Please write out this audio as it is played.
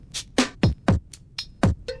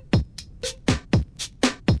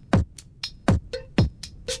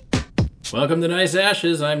Welcome to Nice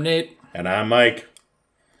Ashes. I'm Nate. And I'm Mike.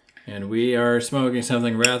 And we are smoking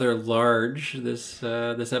something rather large this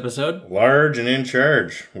episode. Large and in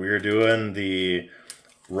charge. We are doing the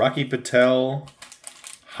Rocky Patel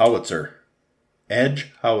Howitzer.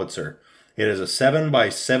 Edge Howitzer. It is a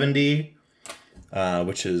 7x70,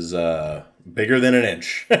 which is bigger than an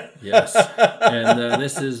inch. Yes. And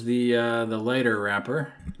this is the lighter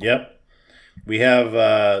wrapper. Yep. We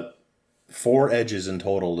have 4 edges in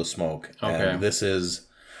total to smoke. Okay. And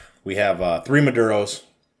we have 3 Maduros.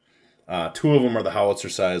 2 of them are the Howitzer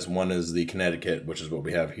size. One is the Connecticut, which is what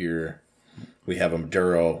we have here. We have a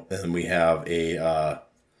Maduro, and then we have a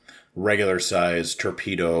regular size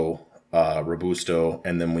Torpedo Robusto,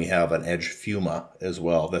 and then we have an Edge Fuma as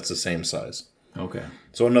well. That's the same size. Okay.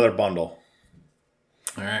 So another bundle.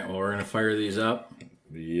 All right. Well, we're going to fire these up.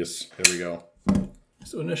 Yes. Here we go.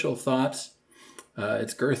 So initial thoughts.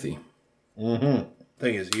 It's girthy. Mm-hmm.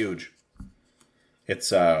 Thing is huge.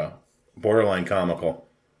 It's borderline comical.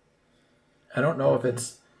 I don't know if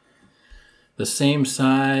it's the same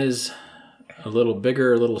size, a little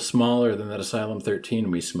bigger, a little smaller than that Asylum 13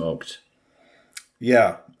 we smoked.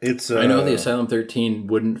 Yeah, it's. I know the Asylum 13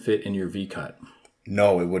 wouldn't fit in your V-cut.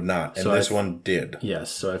 No, it would not, and So this one did. Yes,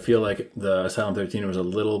 so I feel like the Asylum 13 was a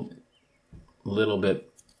little bit,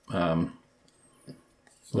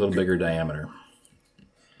 bigger diameter.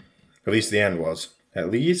 At least the end was.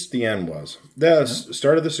 The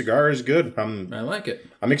start of the cigar is good. I like it.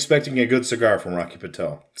 I'm expecting a good cigar from Rocky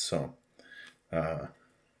Patel. So,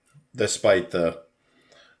 despite the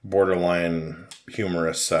borderline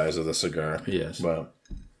humorous size of the cigar. Yes. But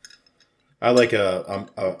I like a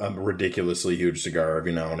ridiculously huge cigar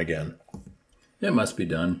every now and again. It must be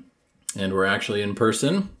done. And we're actually in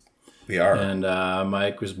person. We are. And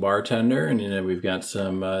Mike was bartender, and we've got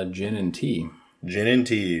some gin and tea. Gin and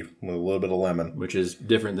tea with a little bit of lemon. Which is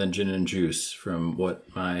different than gin and juice from what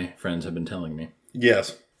my friends have been telling me.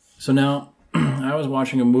 Yes. So now, I was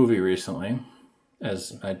watching a movie recently,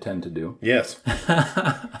 as I tend to do. Yes.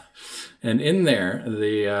 And in there,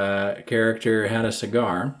 the character had a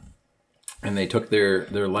cigar, and they took their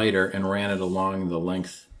lighter and ran it along the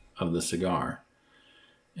length of the cigar.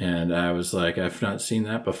 And I was like, I've not seen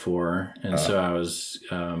that before. And so I was,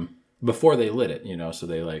 before they lit it, so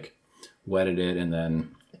they wetted it and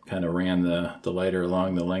then kind of ran the lighter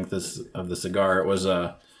along the length of the cigar. It was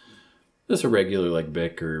just a regular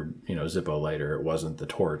Bic or Zippo lighter. It wasn't the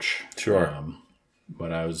torch. Sure.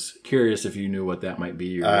 But I was curious if you knew what that might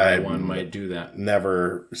be or why one might do that.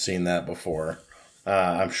 Never seen that before.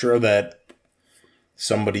 I'm sure that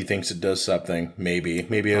somebody thinks it does something. Maybe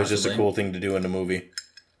it was just a cool thing to do in a movie.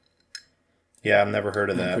 Yeah, I've never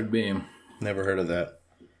heard of that. Could be. Never heard of that.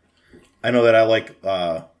 I know that I like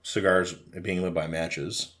cigars being lit by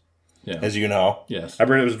matches. Yeah. As you know. Yes. I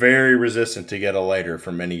was very resistant to get a lighter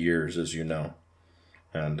for many years, as you know.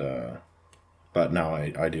 And but now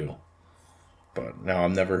I do. But now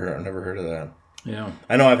I've never heard of that. Yeah.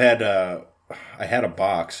 I know I had a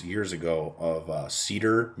box years ago of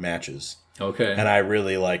cedar matches. Okay. And I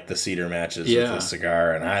really like the cedar matches with the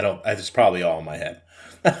cigar, and it's probably all in my head.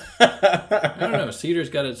 I don't know.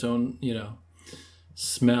 Cedar's got its own,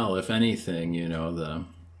 smell, if anything,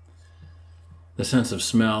 the sense of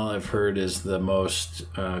smell I've heard is the most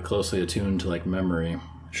closely attuned to memory.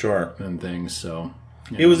 Sure. And things, so.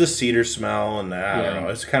 It was a cedar smell, and I don't know.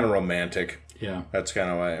 It's kind of romantic. Yeah. That's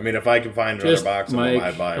kind of why. I mean, if I can find another box of them,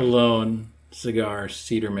 I'd buy them. Alone, cigar,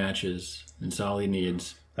 cedar matches. It's all he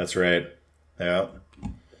needs. That's right. Yeah.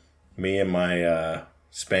 Me and my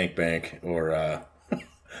spank bank, or...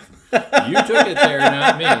 You took it there,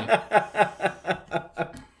 not me.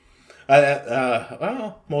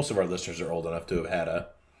 Well, most of our listeners are old enough to have had a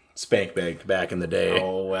spank bank back in the day.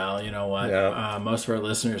 Oh, well, you know what? Yeah. Most of our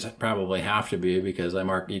listeners probably have to be because I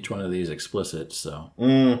mark each one of these explicit, so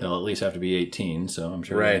they'll at least have to be 18, so I'm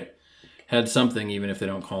sure they had something even if they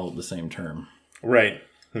don't call it the same term. Right.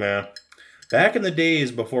 Yeah. Back in the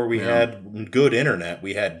days before we had good internet,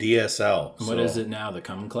 we had DSL. What is it now? The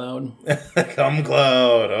Cum Cloud? Cum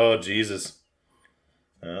Cloud. Oh, Jesus.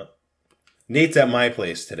 Nate's at my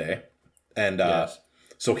place today. And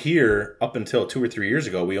so here, up until 2 or 3 years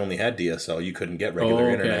ago, we only had DSL. You couldn't get regular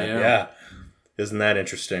internet. Yeah. Isn't that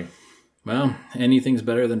interesting? Well, anything's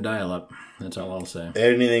better than dial-up. That's all I'll say.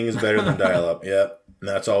 Anything is better than dial-up. Yep. And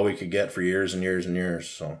that's all we could get for years and years and years.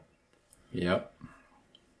 So. Yep.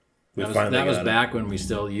 That was back when we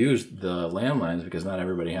still used the landlines because not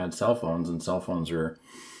everybody had cell phones, and cell phones were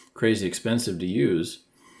crazy expensive to use.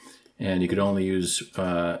 and you could only use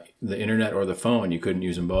the internet or the phone. You couldn't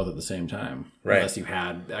use them both at the same time, Right. unless you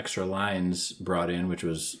had extra lines brought in, which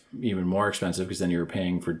was even more expensive because then you were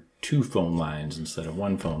paying for 2 phone lines instead of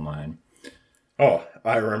 1 phone line. Oh,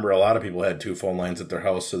 I remember a lot of people had 2 phone lines at their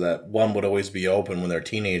house so that one would always be open when their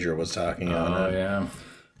teenager was talking on it. Oh, yeah.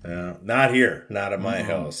 Yeah. Not here. Not at my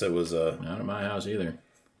house. It was Not at my house either.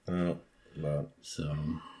 but So,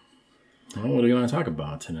 well, what do you want to talk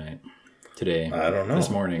about today? I don't know. This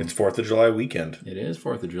morning. It's 4th of July weekend. It is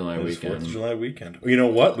 4th of July weekend. 4th of July weekend. You know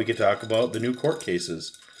what? We could talk about the new court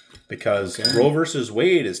cases. Because Roe versus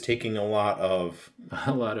Wade is taking a lot of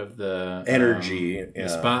the energy, the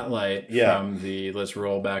spotlight from the "Let's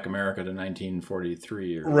Roll Back America to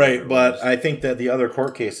 1943." Right, but I think that the other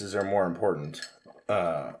court cases are more important.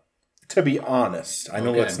 To be honest, I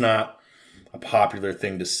know it's not a popular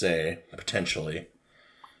thing to say, potentially,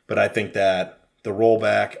 but I think that the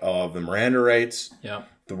rollback of the Miranda rights,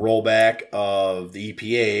 the rollback of the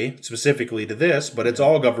EPA, specifically to this, but it's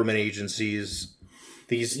all government agencies.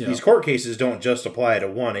 These court cases don't just apply to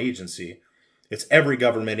one agency. It's every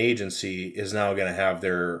government agency is now going to have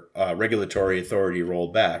their regulatory authority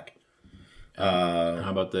rolled back. How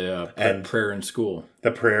about the prayer in school?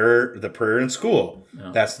 The prayer in school.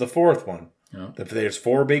 Yeah. That's the 4th one. Yeah. There's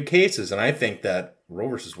 4 big cases, and I think that Roe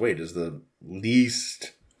versus Wade is the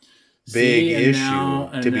least big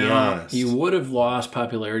issue, to be honest. You would have lost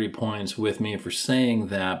popularity points with me for saying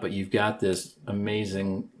that, but you've got this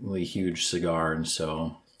amazingly huge cigar, and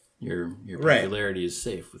so your popularity is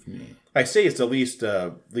safe with me. I say it's the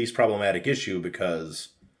least problematic issue because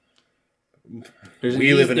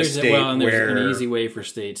we live in a state where there's an easy way for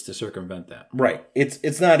states to circumvent that. Right.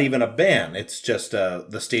 It's not even a ban. It's just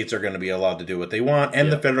the states are going to be allowed to do what they want,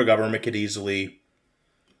 and the federal government could easily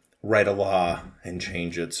write a law and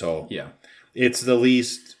change it. So it's the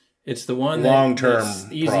least. It's the one long-term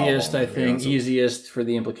that's easiest, problem, I think, easiest for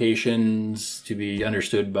the implications to be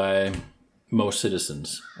understood by most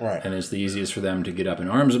citizens. Right. And it's the easiest for them to get up in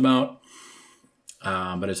arms about.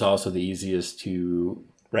 But it's also the easiest to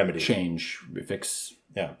remedy, change, fix.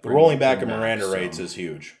 Yeah. The rolling back of Miranda rights is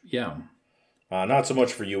huge. Yeah. Not so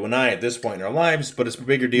much for you and I at this point in our lives, but it's a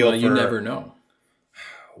bigger deal you never know.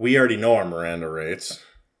 We already know our Miranda rights.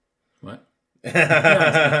 What?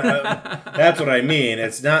 That's what I mean.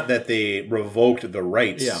 It's not that they revoked the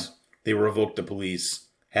rights. Yeah. They revoked the police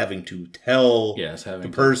having to tell the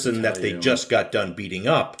person that they just got done beating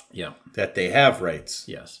up that they have rights.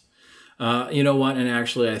 Yes. You know what? And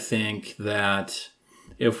actually, I think that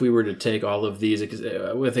if we were to take all of these,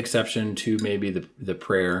 with exception to maybe the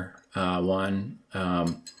prayer one,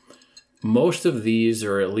 most of these,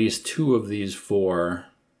 or at least 2 of these 4...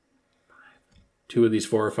 2 of these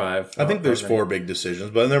 4 or 5. I think there's 4 big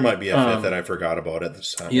decisions, but there might be a 5th that I forgot about at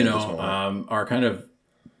this time. Are kind of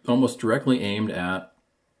almost directly aimed at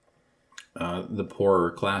the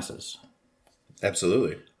poorer classes.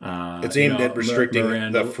 Absolutely. It's aimed at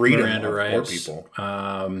restricting the freedom of rights, poor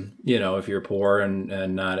people. If you're poor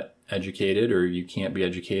and not educated, or you can't be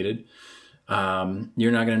educated,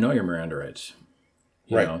 you're not going to know your Miranda rights.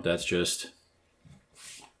 You know, that's just...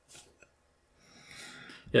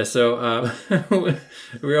 Yeah, so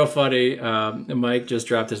real funny. Mike just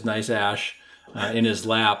dropped his nice ash in his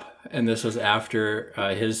lap, and this was after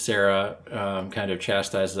his Sarah kind of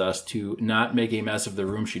chastised us to not make a mess of the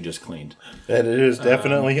room she just cleaned. That it is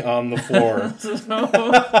definitely on the floor. So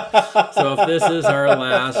if this is our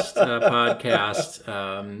last podcast,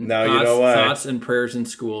 now you know why. Thoughts and prayers in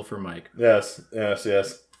school for Mike. Yes.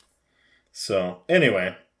 So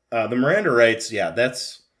anyway, the Miranda rights,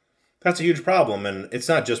 that's a huge problem, and it's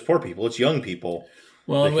not just poor people; it's young people.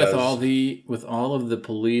 Well, and with all of the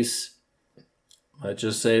police, let's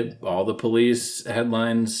just say all the police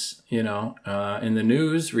headlines, in the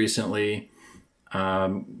news recently,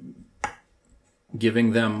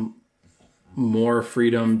 giving them more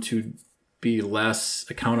freedom to be less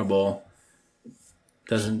accountable,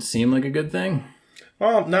 doesn't seem like a good thing.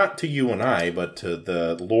 Well, not to you and I, but to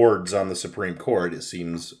the lords on the Supreme Court, it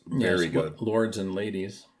seems very good. Lords and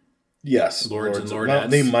ladies. Yes, lords and lordettes. Well,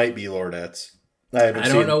 they might be lordettes. I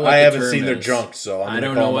haven't seen their junk, so I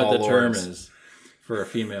don't know what the term is for a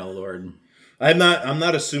female lord. I'm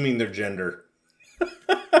not assuming their gender.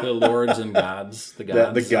 The lords and gods, the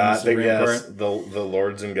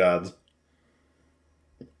lords and gods.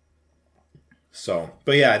 So,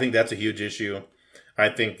 but yeah, I think that's a huge issue. I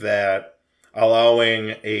think that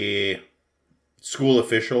allowing a school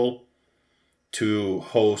official to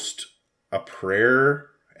host a prayer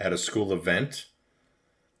at a school event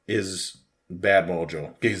is bad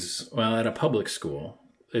mojo. Well, at a public school.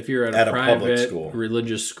 If you're at a private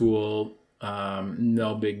religious school,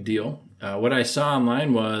 no big deal. What I saw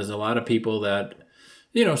online was a lot of people that,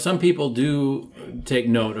 some people do take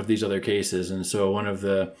note of these other cases. And so one of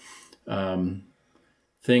the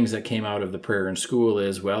things that came out of the prayer in school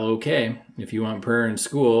is, well, okay, if you want prayer in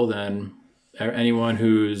school, then anyone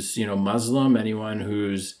who's, Muslim, anyone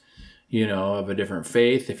who's, of a different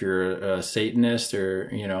faith, if you're a Satanist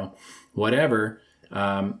or, whatever,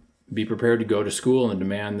 be prepared to go to school and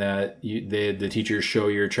demand that the teachers show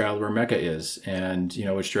your child where Mecca is and,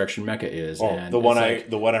 which direction Mecca is. Oh, and the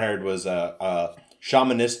one I heard was a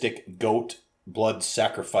shamanistic goat blood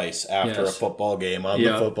sacrifice after a football game on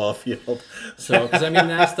the football field. So, because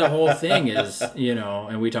that's the whole thing is,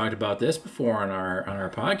 and we talked about this before on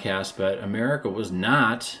our podcast, but America was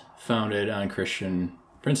not founded on Christian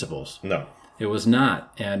principles. No, it was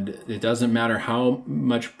not, and it doesn't matter how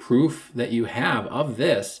much proof that you have of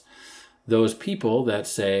this. Those people that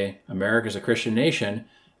say America's a Christian nation,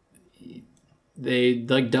 they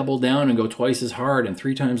double down and go twice as hard and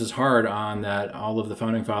 3 times as hard on that all of the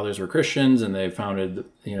founding fathers were Christians and they founded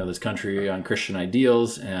this country on Christian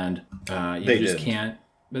ideals, and can't.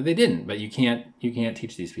 But they didn't. But you can't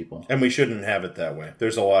teach these people, and we shouldn't have it that way.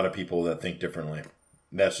 There's a lot of people that think differently.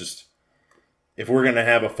 That's just, if we're going to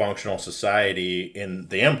have a functional society in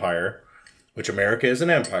the empire, which America is an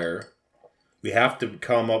empire, we have to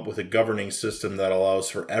come up with a governing system that allows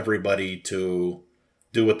for everybody to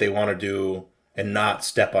do what they want to do and not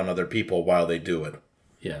step on other people while they do it.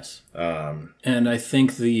 Yes. And I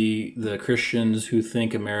think the Christians who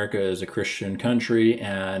think America is a Christian country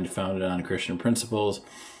and founded on Christian principles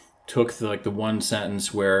took the one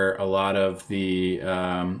sentence where a lot of the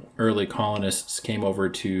early colonists came over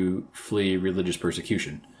to flee religious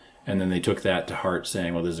persecution. And then they took that to heart,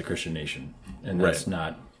 saying, well, this is a Christian nation. And that's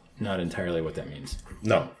not entirely what that means.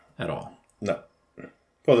 No. At all. No.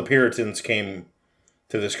 Well, the Puritans came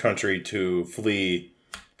to this country to flee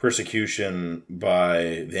persecution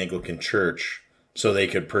by the Anglican Church so they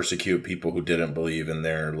could persecute people who didn't believe in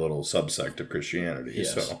their little subsect of Christianity.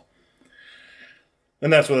 Yes. So,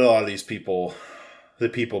 and that's what a lot of these people, the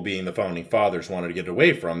people being the founding fathers, wanted to get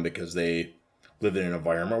away from, because they lived in an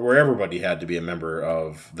environment where everybody had to be a member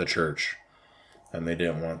of the church, and they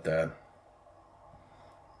didn't want that.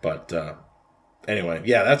 But anyway,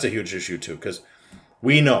 yeah, that's a huge issue too, because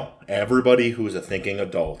we know, everybody who's a thinking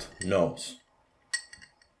adult knows,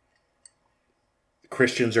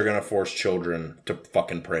 Christians are going to force children to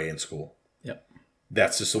fucking pray in school. Yep.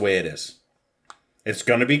 That's just the way it is. It's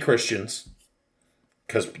going to be Christians,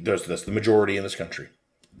 because that's the majority in this country.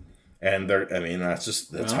 And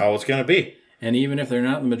that's how it's going to be. And even if they're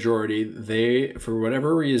not the majority, they, for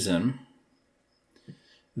whatever reason,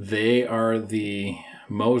 they are the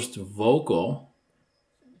most vocal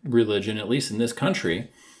religion, at least in this country.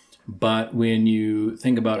 But when you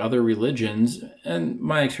think about other religions, and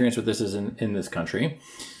my experience with this is in this country,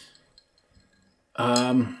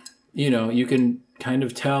 you can kind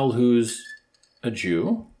of tell who's a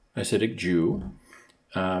Jew, Hasidic Jew,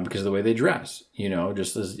 because of the way they dress,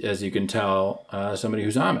 just as you can tell somebody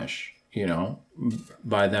who's Amish,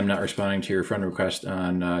 by them not responding to your friend request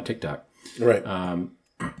on TikTok. Right.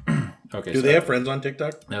 Okay. Do they have friends on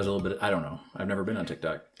TikTok? That was a little bit. I don't know. I've never been on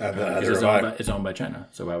TikTok. It's owned by China,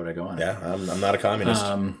 so why would I go on? Yeah, I'm not a communist.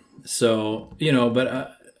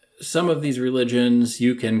 But some of these religions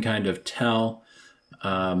you can kind of tell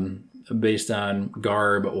based on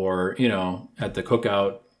garb or at the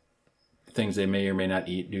cookout things they may or may not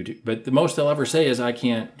eat. But the most they'll ever say is, "I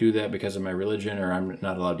can't do that because of my religion," or "I'm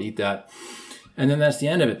not allowed to eat that." And then that's the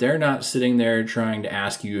end of it. They're not sitting there trying to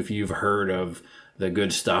ask you if you've heard of the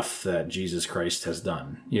good stuff that Jesus Christ has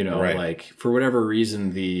done, right. Like for whatever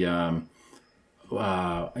reason, the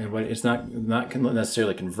it's not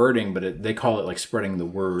necessarily converting, but they call it like spreading the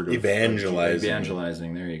word,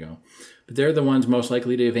 evangelizing. There you go. But they're the ones most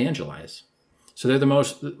likely to evangelize, so they're the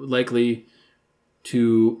most likely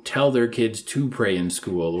to tell their kids to pray in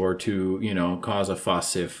school, or to cause a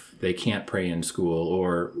fuss if they can't pray in school,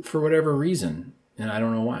 or for whatever reason, and I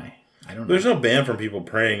don't know why. There's no ban from people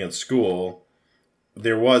praying in school.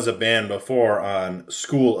 There was a ban before on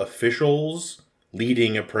school officials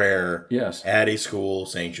leading a prayer at a school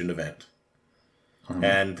sanctioned event. Uh-huh.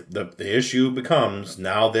 And the issue becomes,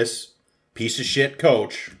 now this piece of shit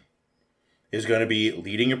coach is going to be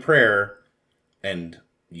leading a prayer, and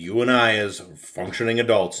you and I as functioning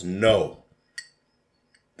adults know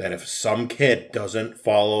that if some kid doesn't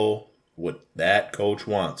follow what that coach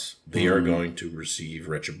wants, they are going to receive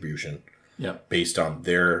retribution based on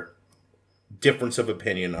their difference of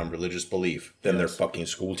opinion on religious belief than their fucking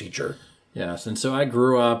school teacher. Yes, and so I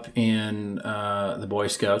grew up in the Boy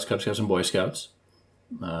Scouts, Cub Scouts and Boy Scouts.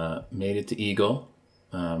 made it to Eagle.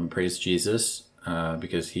 Praise Jesus,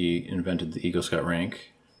 because he invented the Eagle Scout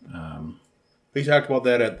rank. We talked about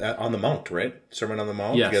that on the Mount, right? Sermon on the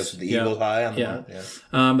Mount? Yes. Because the Eagle High on the Mount?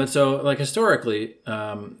 Yeah. But so, like, historically,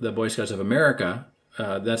 the Boy Scouts of America,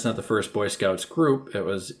 that's not the first Boy Scouts group. It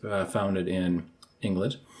was founded in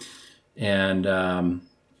England. And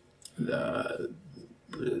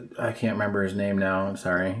I can't remember his name now. I'm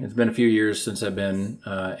sorry. It's been a few years since I've been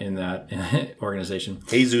in that organization.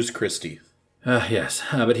 Jesus Christi. Yes,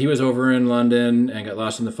 but he was over in London and got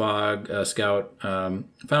lost in the fog. A scout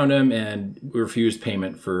found him and refused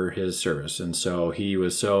payment for his service. And so he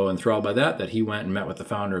was so enthralled by that he went and met with the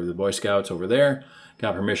founder of the Boy Scouts over there,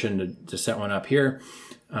 got permission to set one up here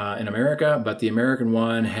in America. But the American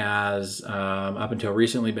one has, up until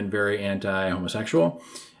recently, been very anti-homosexual.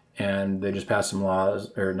 And they just passed some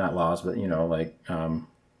laws, or not laws, but,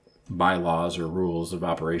 bylaws or rules of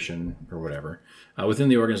operation or whatever within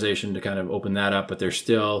the organization to kind of open that up. But they're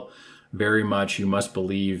still very much, you must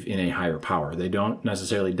believe in a higher power. They don't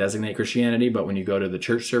necessarily designate Christianity, but when you go to the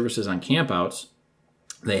church services on campouts,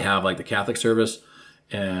 they have like the Catholic service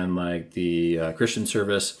and like the Christian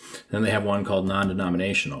service. Then they have one called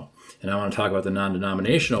non-denominational. And I want to talk about the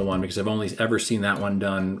non-denominational one because I've only ever seen that one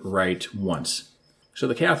done right once. So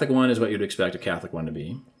the Catholic one is what you'd expect a Catholic one to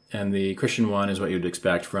be. And the Christian one is what you'd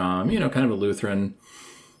expect from, kind of a Lutheran.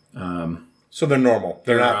 So they're normal.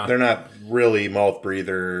 They're not really mouth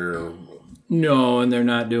breather. No, and they're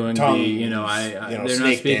not doing tongue, they're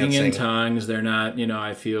not speaking dancing. in tongues. They're not,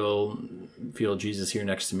 I feel Jesus here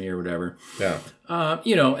next to me or whatever. Yeah.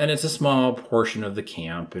 And it's a small portion of the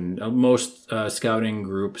camp. And most scouting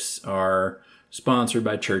groups are sponsored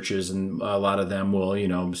by churches, and a lot of them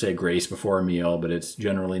will, say grace before a meal, but it's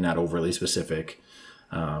generally not overly specific.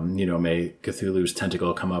 May Cthulhu's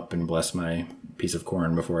tentacle come up and bless my piece of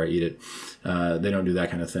corn before I eat it. They don't do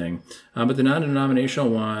that kind of thing. But the non-denominational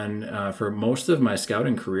one, for most of my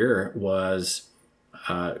scouting career, was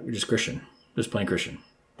just Christian, just plain Christian.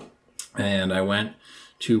 And I went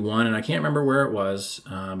to one, and I can't remember where it was,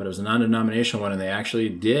 but it was a non-denominational one, and they actually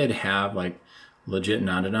did have like legit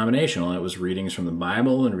non-denominational. It was readings from the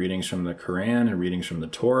Bible and readings from the Quran and readings from the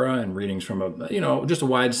Torah and readings from just a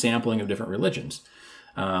wide sampling of different religions.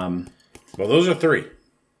 Well, those are 3.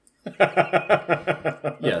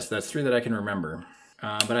 Yes, that's 3 that I can remember.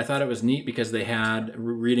 But I thought it was neat because they had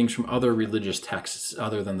readings from other religious texts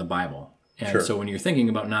other than the Bible. And so when you're thinking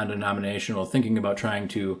about non-denominational, thinking about trying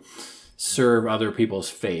to serve other people's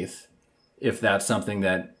faith, if that's something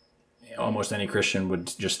that almost any Christian would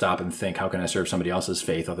just stop and think, how can I serve somebody else's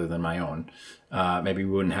faith other than my own? Maybe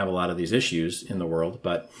we wouldn't have a lot of these issues in the world,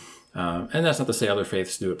 but and that's not to say other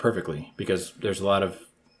faiths do it perfectly, because there's a lot of,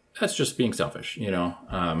 that's just being selfish, and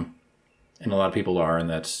a lot of people are, and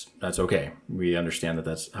that's okay. We understand that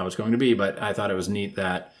that's how it's going to be, but I thought it was neat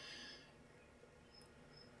that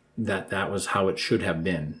was how it should have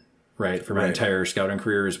been, right? For my entire scouting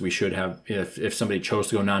careers, we should have, if somebody chose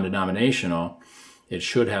to go non-denominational, it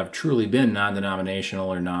should have truly been non-denominational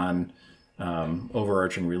or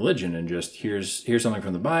overarching religion, and just here's something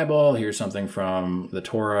from the Bible, here's something from the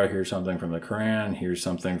Torah, here's something from the Quran, here's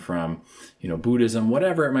something from Buddhism,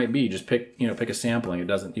 whatever it might be. Just pick a sampling. You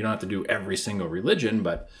don't have to do every single religion,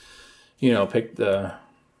 but pick the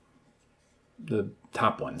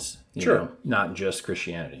top ones. Not just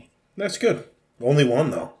Christianity. That's good. Only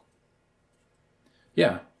one though.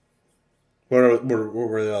 Yeah. What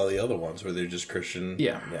were all the other ones? Were they just Christian?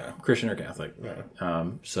 Yeah. Christian or Catholic. Yeah.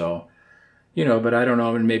 But I don't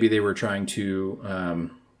know. And maybe they were trying to,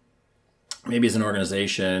 maybe as an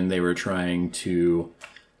organization, they were trying to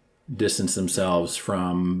distance themselves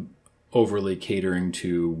from overly catering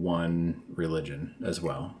to one religion as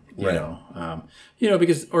well.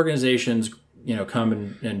 Because organizations,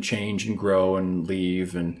 come and change and grow and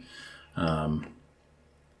leave. And,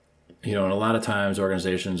 and a lot of times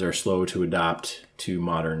organizations are slow to adapt to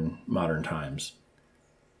modern times.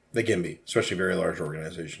 They can be, especially very large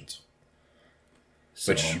organizations.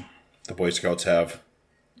 So, which the Boy Scouts have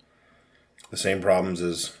the same problems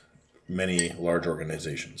as many large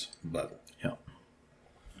organizations. But yeah,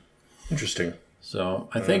 interesting. So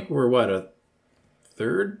I think we're a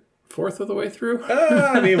fourth of the way through.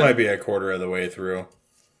 We might be a quarter of the way through.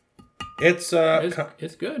 It's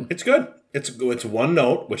good. It's good. It's one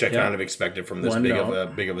note, which I kind of expected from this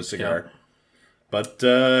big of a cigar. Yeah. But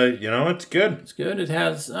it's good. It's good. It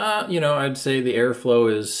has I'd say the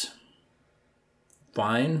airflow is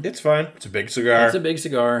fine. It's fine. It's a big cigar. It's a big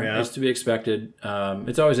cigar. Yeah. It's to be expected.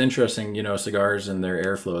 It's always interesting, cigars and their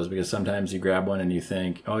airflows, because sometimes you grab one and you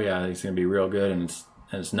think, oh yeah, it's going to be real good, and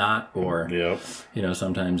it's not. Or,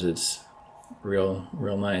 sometimes it's real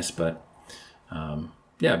nice. But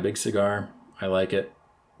yeah, big cigar. I like it.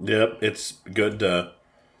 Yep, it's good to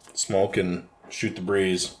smoke and shoot the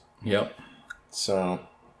breeze. Yep. So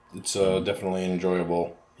it's definitely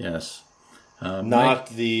enjoyable. Yes. Not Mike,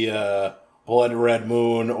 the Blood Red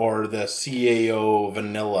Moon or the CAO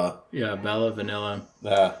Vanilla. yeah, Bella Vanilla.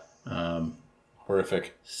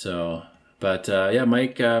 Horrific. So, but yeah,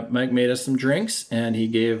 Mike made us some drinks, and he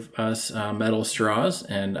gave us metal straws.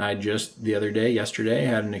 And I just yesterday,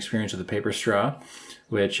 had an experience with a paper straw,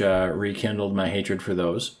 which rekindled my hatred for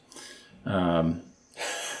those.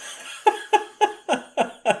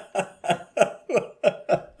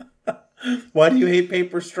 Why do you hate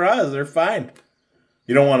paper straws? They're fine.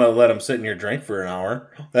 You don't want to let them sit in your drink for an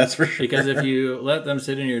hour. That's for sure. Because if you let them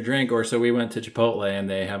sit in your drink, so we went to Chipotle and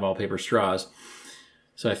they have all paper straws.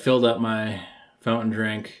 So I filled up my fountain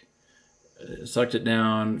drink, sucked it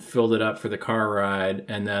down, filled it up for the car ride,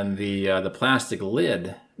 and then the plastic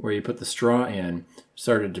lid where you put the straw in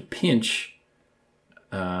started to pinch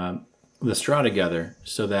the straw together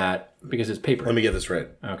so that, because it's paper. Let me get this right.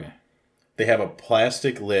 Okay. They have a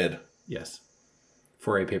plastic lid. Yes.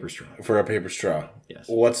 For a paper straw. For a paper straw. Yes.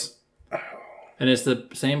 And it's the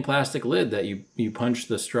same plastic lid that you punch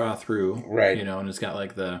the straw through. Right. And it's got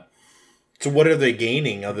like the... So what are they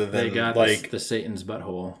gaining other than they got like... the Satan's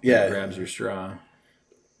butthole that grabs your straw.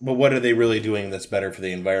 But what are they really doing that's better for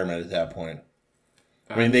the environment at that point?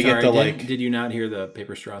 I mean, Get did you not hear the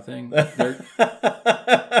paper straw thing?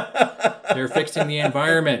 They're fixing the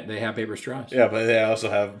environment. They have paper straws. Yeah, but they also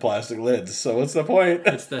have plastic lids. So what's the point?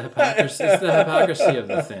 It's the hypocrisy of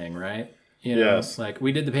the thing, right? Yes. Like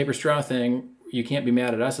we did the paper straw thing. You can't be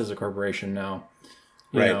mad at us as a corporation now.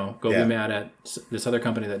 Be mad at this other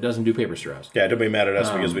company that doesn't do paper straws. Yeah, don't be mad at us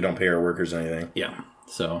because we don't pay our workers anything. Yeah.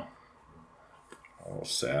 So. Oh,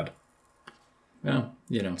 sad. Well,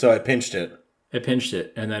 So I pinched it. It pinched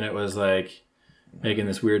it, and then it was like making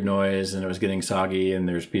this weird noise, and it was getting soggy, and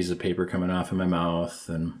there's pieces of paper coming off in my mouth,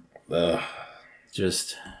 and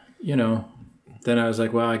just, then I was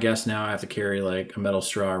like, well, I guess now I have to carry like a metal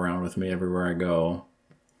straw around with me everywhere I go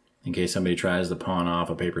in case somebody tries to pawn off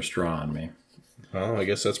a paper straw on me. Well, I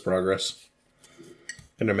guess that's progress,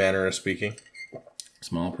 in a manner of speaking.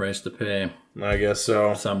 Small price to pay. I guess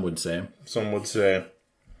so. Some would say.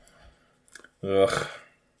 Ugh.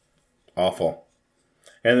 Awful.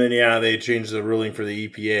 And then, they changed the ruling for the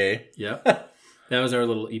EPA. Yep. That was our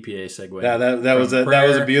little EPA segue. That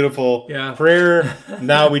was a beautiful prayer.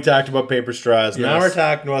 Now we talked about paper straws. Yes. Now we're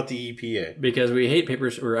talking about the EPA. Because we hate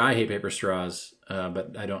I hate paper straws,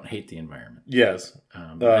 but I don't hate the environment. Yes.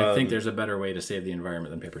 I think there's a better way to save the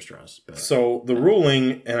environment than paper straws. But. So the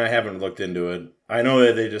ruling, and I haven't looked into it, I know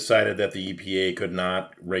that they decided that the EPA could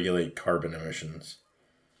not regulate carbon emissions.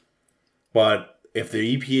 But if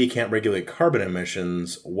the EPA can't regulate carbon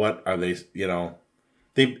emissions, what are they,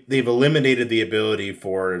 They've eliminated the ability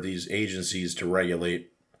for these agencies to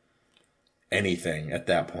regulate anything at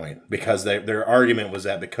that point because their argument was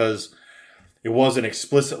that because it wasn't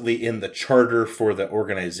explicitly in the charter for the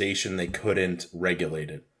organization, they couldn't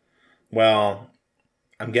regulate it. Well,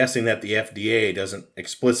 I'm guessing that the FDA doesn't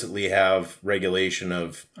explicitly have regulation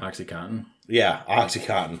of... OxyContin. Yeah,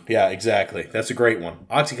 OxyContin. Yeah, exactly. That's a great one.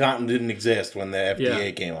 OxyContin didn't exist when the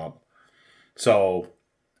FDA came up. So...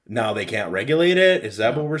 now they can't regulate it? Is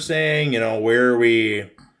that what we're saying? Where are we?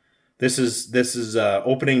 This is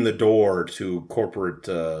opening the door to corporate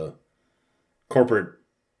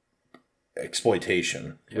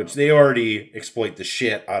exploitation, which they already exploit the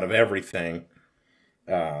shit out of everything.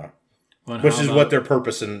 Which is what their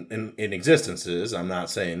purpose in existence is. I'm not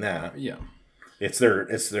saying that. Yeah. It's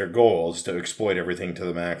their goal is to exploit everything to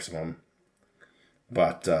the maximum.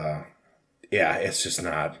 But it's just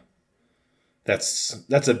not.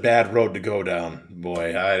 That's a bad road to go down,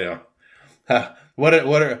 boy. I don't. What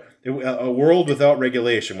a world without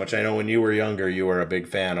regulation? Which I know when you were younger, you were a big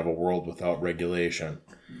fan of a world without regulation.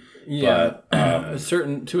 Yeah, but,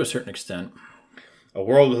 to a certain extent. A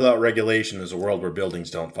world without regulation is a world where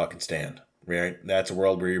buildings don't fucking stand. Right? That's a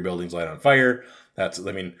world where your buildings light on fire. That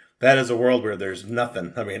is a world where there's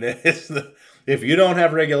nothing. I mean, if you don't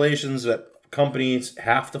have regulations that companies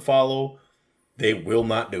have to follow. They will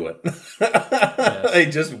not do it. Yes. They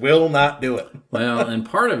just will not do it. Well, and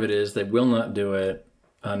part of it is they will not do it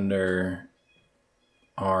under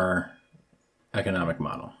our economic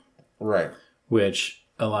model. Right. Which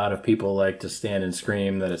a lot of people like to stand and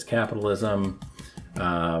scream that it's capitalism.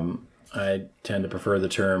 I tend to prefer the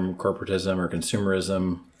term corporatism or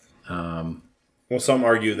consumerism. Well, some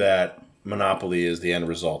argue that monopoly is the end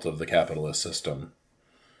result of the capitalist system.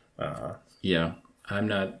 Yeah, I'm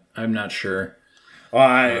not sure. Well,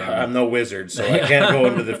 I'm no wizard, so I can't go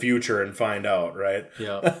into the future and find out, right?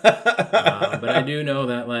 Yeah. But I do know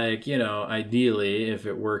that, like, ideally, if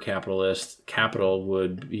it were capitalist, capital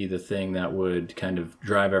would be the thing that would kind of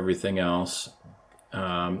drive everything else.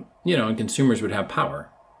 And consumers would have power.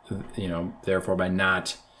 Therefore, by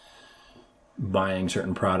not buying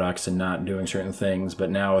certain products and not doing certain things. But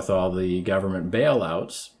now with all the government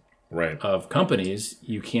bailouts of companies,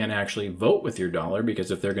 you can't actually vote with your dollar,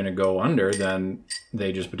 because if they're going to go under, then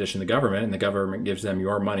they just petition the government, and the government gives them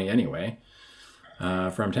your money anyway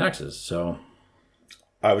from taxes. So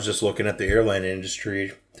I was just looking at the airline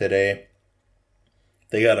industry today.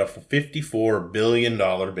 They got a $54 billion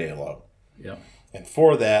bailout. Yeah. And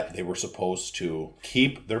for that, they were supposed to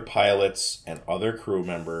keep their pilots and other crew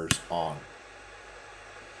members on.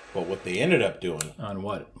 But what they ended up doing... On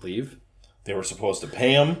what? Leave? They were supposed to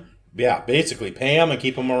pay them. Yeah, basically pay them and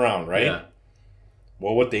keep them around, right? Yeah.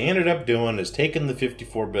 Well, what they ended up doing is taking the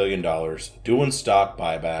 $54 billion, doing stock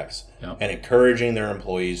buybacks, and encouraging their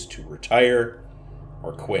employees to retire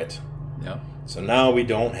or quit. Yeah. So now we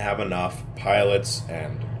don't have enough pilots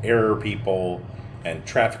and air people and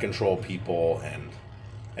traffic control people, and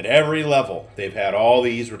at every level they've had all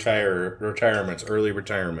these retirements, early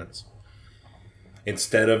retirements,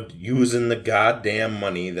 instead of using the goddamn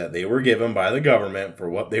money that they were given by the government for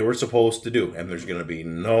what they were supposed to do. And there's going to be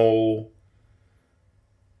no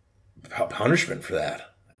punishment for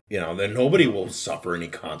that. Then nobody will suffer any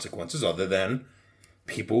consequences other than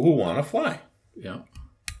people who want to fly. Yeah.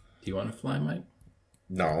 Do you want to fly, Mike?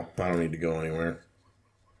 No, I don't need to go anywhere.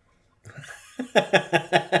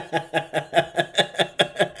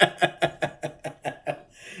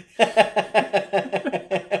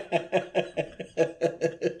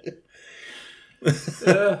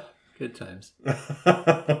 Good times.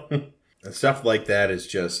 And stuff like that is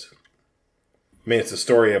just... it's the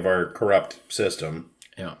story of our corrupt system.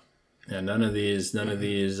 Yeah. And none of these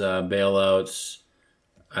bailouts,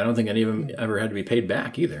 I don't think any of them ever had to be paid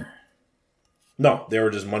back either. No, they were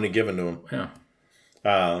just money given to them.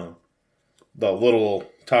 Yeah. The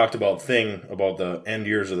little talked about thing about the end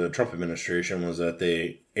years of the Trump administration was that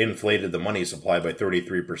they inflated the money supply by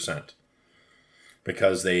 33%.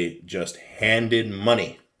 Because they just handed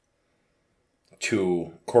money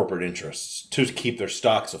to corporate interests to keep their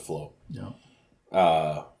stocks afloat. Yeah.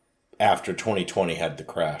 After 2020 had the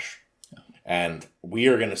crash. Yeah. And we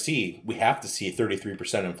have to see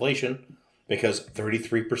 33% inflation, because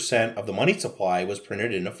 33% of the money supply was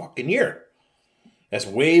printed in a fucking year. That's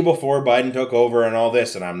way before Biden took over and all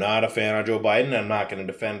this. And I'm not a fan of Joe Biden. I'm not going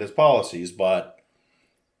to defend his policies, but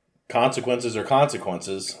consequences are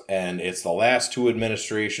consequences. And it's the last two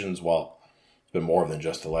administrations, well, it's been more than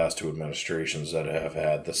just the last two administrations that have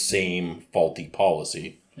had the same faulty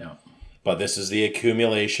policy. Yeah. But this is the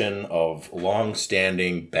accumulation of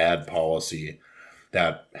long-standing bad policy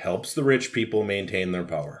that helps the rich people maintain their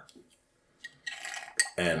power.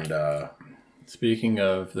 And speaking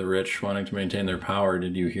of the rich wanting to maintain their power,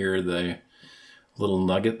 did you hear the little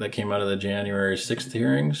nugget that came out of the January 6th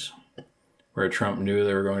hearings, where Trump knew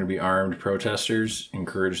there were going to be armed protesters,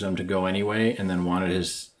 encouraged them to go anyway, and then wanted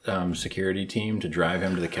his security team to drive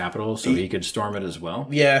him to the Capitol so he could storm it as well?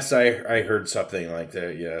 Yes, I heard something like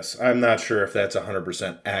that, yes. I'm not sure if that's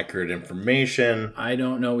 100% accurate information. I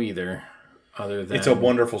don't know either, other than... It's a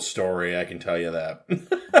wonderful story, I can tell you that.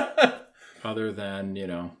 Other than,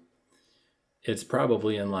 it's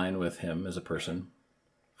probably in line with him as a person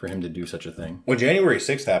for him to do such a thing. When January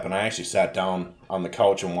 6th happened, I actually sat down on the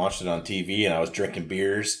couch and watched it on TV, and I was drinking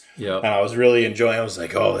beers. Yep. And I was really enjoying it. I was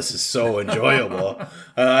like, oh, this is so enjoyable.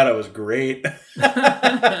 I thought it was great.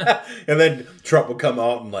 And then Trump would come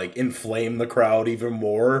out and inflame the crowd even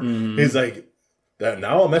more. Mm-hmm. He's like,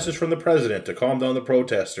 now a message from the president to calm down the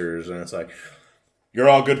protesters. And it's like, you're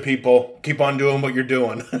all good people. Keep on doing what you're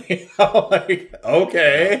doing.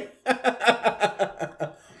 Okay.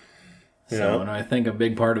 And I think a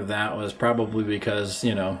big part of that was probably because,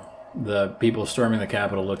 the people storming the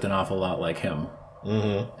Capitol looked an awful lot like him.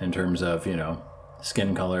 Mm-hmm. In terms of,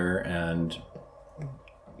 skin color and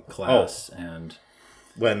class. And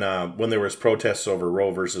when there was protests over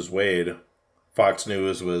Roe versus Wade, Fox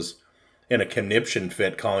News was in a conniption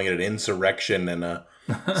fit calling it an insurrection and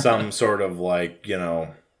some sort of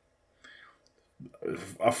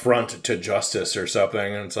affront to justice or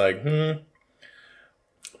something. And it's like,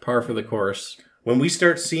 par for the course. When we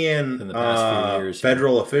start seeing in the past few years,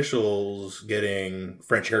 federal officials getting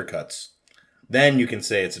French haircuts, then you can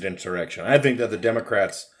say it's an insurrection. I think that the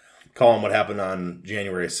Democrats calling what happened on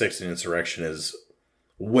January 6th an insurrection is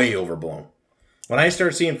way overblown. When I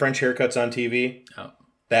start seeing French haircuts on TV,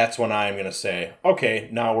 that's when I'm going to say, okay,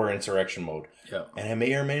 now we're in insurrection mode. Yeah. And I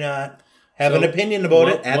may or may not have an opinion about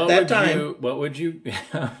it at that time. What would you...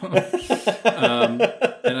 and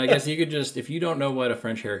I guess you could just... If you don't know what a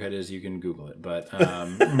French haircut is, you can Google it. But...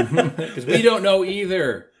 Because we don't know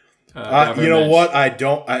either. You know what?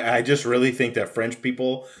 I just really think that French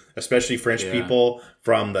people, especially French people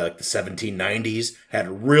from the 1790s,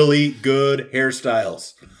 had really good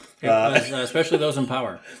hairstyles. Especially those in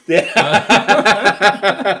power.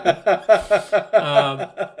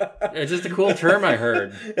 It's just a cool term I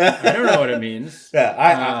heard. I don't know what it means.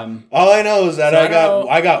 Yeah, all I know is that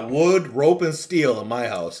I got wood, rope, and steel in my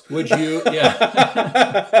house. Would you?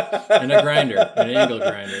 Yeah, and a grinder, an angle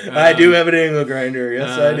grinder. I do have an angle grinder.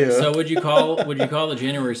 Yes, I do. So would you call the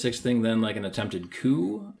January 6th thing then like an attempted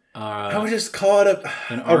coup? I would just call it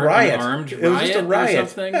a riot. An armed it was riot just a riot. Or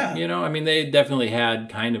something. Yeah. You know, I mean, they definitely had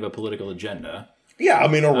kind of a political agenda. Yeah, I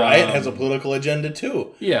mean, a riot has a political agenda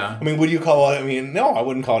too. Yeah. I mean, would you call it? I mean, no, I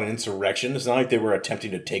wouldn't call it an insurrection. It's not like they were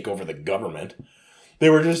attempting to take over the government. They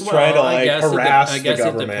were just trying to harass the government. I guess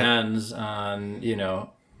it depends on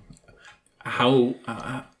how.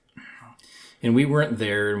 And we weren't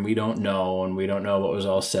there, and we don't know what was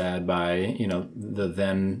all said by the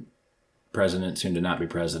then president, soon to not be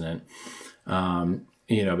president.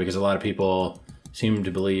 Because a lot of people seem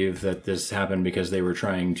to believe that this happened because they were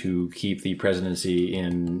trying to keep the presidency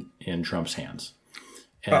in Trump's hands.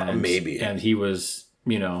 And maybe. And he was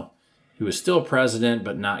still president,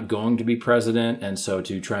 but not going to be president. And so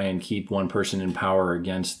to try and keep one person in power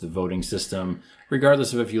against the voting system,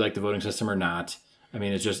 regardless of if you like the voting system or not, I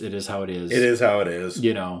mean, it is how it is. It is how it is.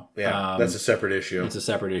 Yeah. That's a separate issue. It's a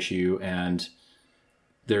separate issue. And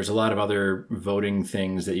there's a lot of other voting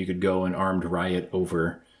things that you could go an armed riot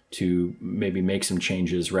over to maybe make some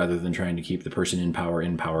changes rather than trying to keep the person in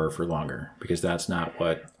power for longer, because that's not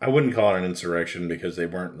what... I wouldn't call it an insurrection because they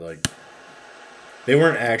weren't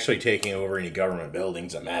actually taking over any government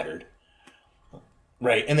buildings that mattered.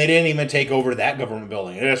 Right. And they didn't even take over that government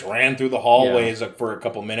building. They just ran through the hallways for a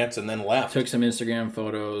couple minutes and then left. Took some Instagram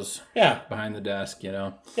photos behind the desk,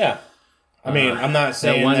 Yeah. I mean, I'm not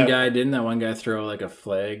saying didn't that one guy throw like a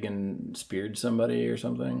flag and speared somebody or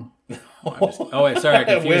something? Wait, sorry, I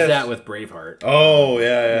confused that with Braveheart. Oh,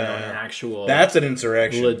 yeah. An actual... That's an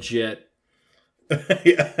insurrection. Legit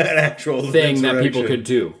an actual thing that people could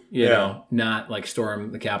do, not like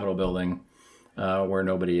storm the Capitol building where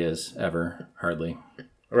nobody is ever, hardly.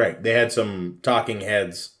 Right. They had some talking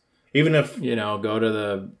heads. Even if... go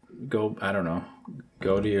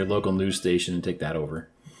to your local news station and take that over.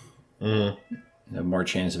 Have more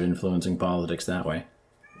chance of influencing politics that way.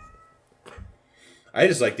 I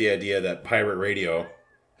just like the idea that pirate radio,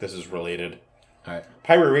 this is related. All right.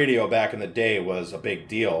 Pirate radio back in the day was a big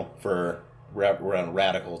deal for around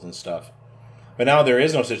radicals and stuff. But now there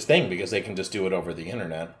is no such thing because they can just do it over the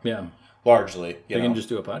internet. Yeah. Largely. They can just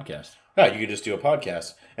do a podcast. Yeah, you could just do a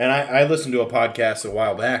podcast. And I listened to a podcast a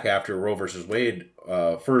while back after Roe versus Wade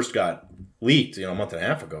first got leaked, a month and a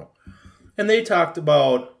half ago. And they talked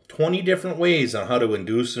about 20 different ways on how to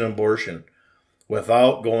induce an abortion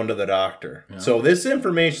without going to the doctor. Yeah. So this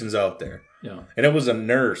information's out there. Yeah. And it was a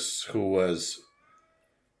nurse who was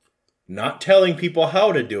not telling people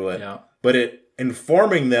how to do it, but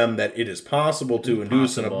informing them that it is possible to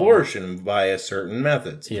induce an abortion via certain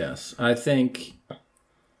methods. Yes. I think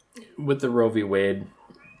with the Roe v. Wade,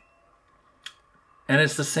 and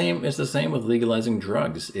it's the same with legalizing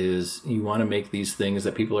drugs, is you want to make these things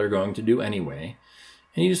that people are going to do anyway.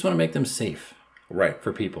 And you just want to make them safe,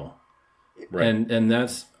 for people, And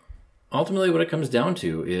that's ultimately what it comes down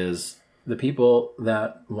to. Is the people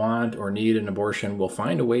that want or need an abortion will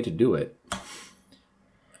find a way to do it,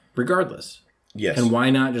 regardless. Yes. And why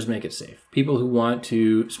not just make it safe? People who want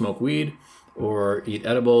to smoke weed or eat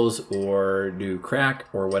edibles or do crack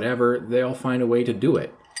or whatever, they'll find a way to do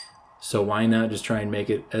it. So why not just try and make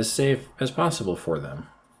it as safe as possible for them?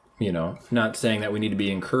 Not saying that we need to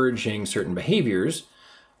be encouraging certain behaviors.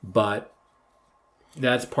 But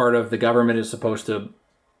that's part of the government is supposed to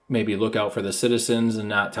maybe look out for the citizens and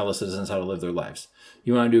not tell the citizens how to live their lives.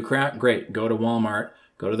 You want to do crack? Great. Go to Walmart,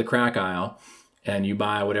 go to the crack aisle, and you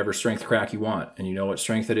buy whatever strength crack you want. And you know what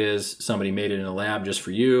strength it is. Somebody made it in a lab just for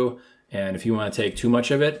you. And if you want to take too much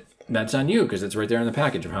of it, that's on you because it's right there in the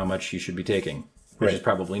package of how much you should be taking, which is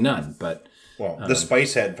probably none. But the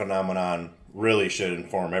spice head phenomenon really should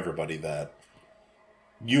inform everybody that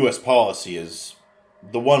U.S. policy is...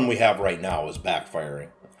 the one we have right now is backfiring.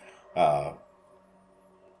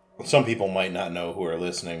 Some people might not know who are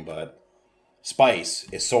listening, but spice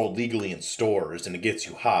is sold legally in stores, and it gets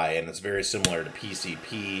you high, and it's very similar to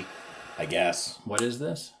PCP, I guess. What is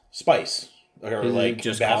this? Spice. or Is like it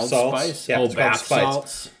just bath called salts. spice? Yeah, Oh, it's called bath spice.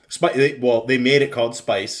 salts. They made it called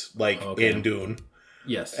spice, like in Dune.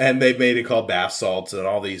 Yes. And they made it called bath salts and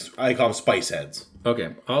all these. I call them spice heads.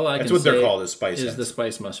 Okay. All I That's can what they're say called, is spice is heads. the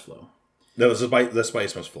spice must flow. The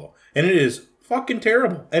spice must flow, and it is fucking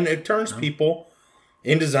terrible, and it turns people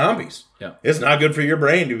into zombies. Yeah. It's not good for your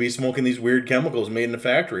brain to be smoking these weird chemicals made in a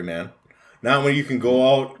factory, man. Not when you can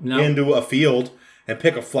go out into a field and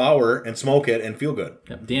pick a flower and smoke it and feel good.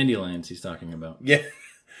 Yep. Dandelions he's talking about. Yeah.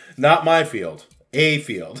 Not my field. A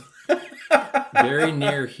field. Very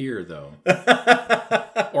near here, though.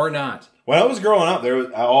 Or not. When I was growing up, there was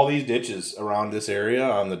all these ditches around this area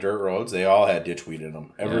on the dirt roads. They all had ditchweed in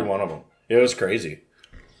them. Every one of them. It was crazy.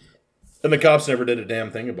 And the cops never did a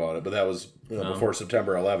damn thing about it, but that was before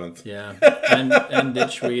September 11th. Yeah. And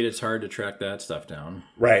ditchweed, it's hard to track that stuff down.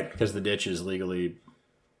 Right. Because the ditch is legally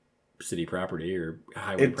city property or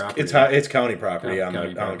highway property. It's county property on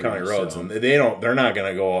the county roads. So. And they're not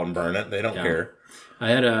going to go out and burn it. They don't care. I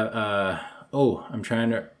had it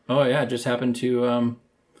just happened to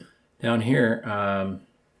down here.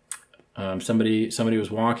 Somebody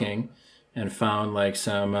was walking and found like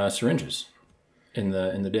some syringes in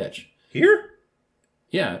the ditch. Here?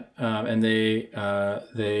 Yeah, and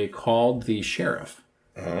they called the sheriff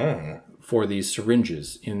for these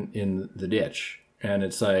syringes in the ditch, and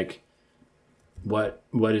it's like, what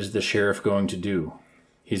is the sheriff going to do?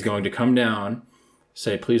 He's going to come down,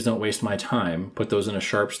 say, please don't waste my time, put those in a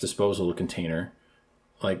Sharps disposal container.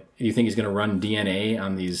 Like, do you think he's going to run DNA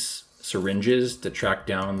on these syringes to track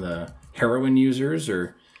down the heroin users,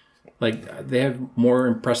 or like they have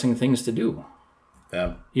more pressing things to do?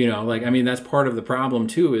 Yeah. That's part of the problem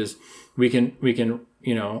too, is we can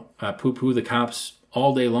poo-poo the cops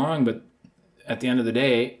all day long, but at the end of the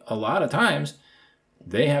day, a lot of times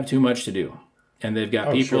they have too much to do. And they've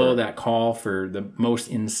got people that call for the most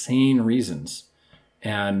insane reasons.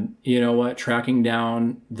 And you know what? Tracking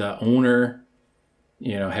down the owner,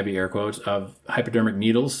 heavy air quotes, of hypodermic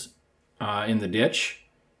needles in the ditch.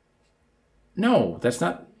 No, that's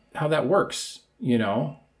not how that works,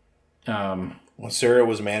 When Sarah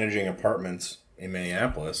was managing apartments in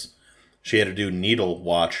Minneapolis, she had to do needle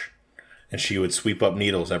watch, and she would sweep up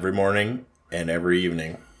needles every morning and every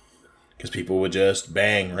evening because people would just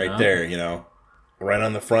bang right there, right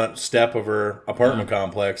on the front step of her apartment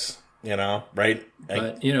complex, right?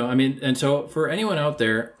 But, and so for anyone out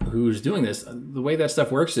there who's doing this, the way that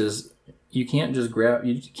stuff works is you can't just grab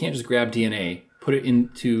DNA, put it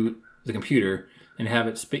into the computer, and have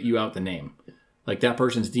it spit you out the name. Like, that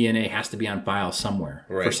person's DNA has to be on file somewhere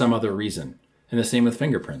for some other reason. And the same with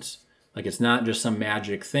fingerprints. Like, it's not just some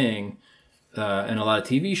magic thing. And a lot of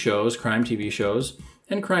TV shows, crime TV shows,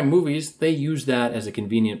 and crime movies, they use that as a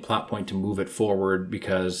convenient plot point to move it forward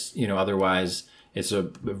because, otherwise it's a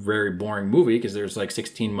very boring movie because there's like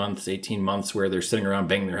 16 months, 18 months where they're sitting around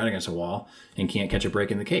banging their head against a wall and can't catch a break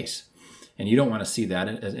in the case. And you don't want to see that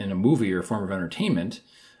in a movie or a form of entertainment.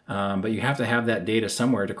 But you have to have that data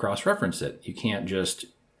somewhere to cross-reference it. You can't just,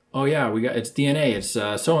 it's DNA, it's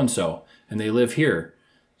so-and-so, and they live here.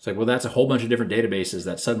 It's like, well, that's a whole bunch of different databases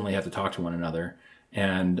that suddenly have to talk to one another.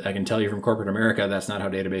 And I can tell you from corporate America, that's not how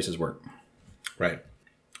databases work. Right.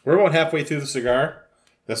 We're about halfway through the cigar.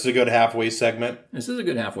 This is a good halfway segment. This is a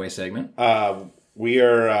good halfway segment. We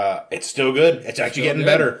are, it's still good. It's actually getting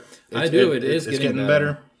better. It is getting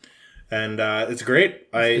better. And it's great.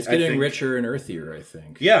 It's getting richer and earthier, I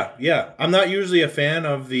think. Yeah. I'm not usually a fan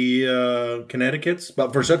of the Connecticut's,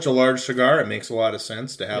 but for such a large cigar, it makes a lot of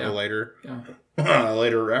sense to have a lighter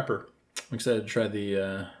wrapper. I'm excited to try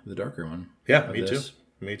the darker one. Yeah,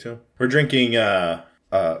 me too. We're drinking a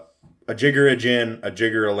jigger of gin, a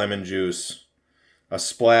jigger of lemon juice, a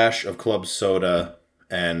splash of club soda,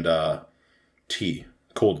 and tea,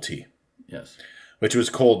 cold tea. Yes. Which was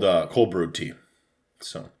cold brewed tea.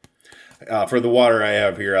 So. For the water I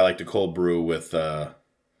have here, I like to cold brew with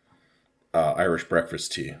Irish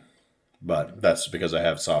breakfast tea. But that's because I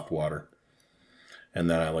have soft water. And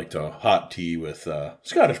then I like to hot tea with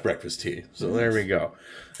Scottish breakfast tea. So there we go.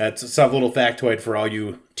 That's a soft little factoid for all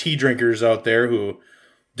you tea drinkers out there who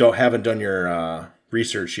haven't done your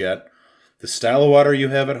research yet. The style of water you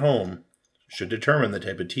have at home should determine the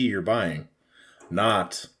type of tea you're buying,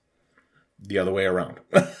 not the other way around.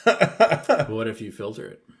 What if you filter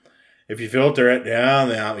it? If you filter it,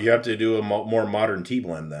 yeah, you have to do a more modern tea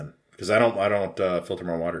blend then, because I don't filter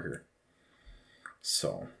my water here.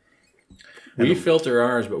 So we filter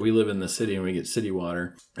ours, but we live in the city and we get city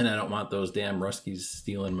water, and I don't want those damn Ruskies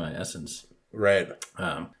stealing my essence. Right.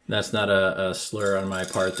 That's not a slur on my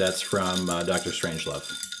part. That's from Dr.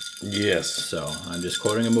 Strangelove. Yes. So I'm just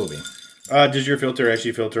quoting a movie. Does your filter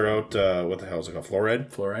actually filter out what the hell is it called?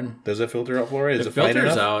 Fluoride? Fluoride. Does it filter out fluoride? Is It it fine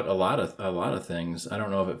filters enough? out a lot of things. I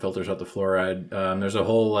don't know if it filters out the fluoride. There's a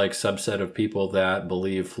whole like subset of people that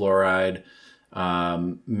believe fluoride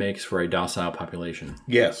makes for a docile population.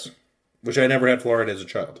 Yes. Which I never had fluoride as a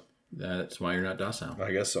child. That's why you're not docile.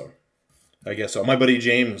 I guess so. My buddy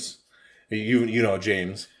James, you know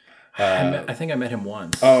James. I think I met him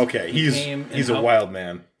once. Oh, okay. He's a wild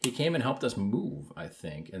man. He came and helped us move, I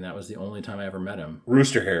think, and that was the only time I ever met him.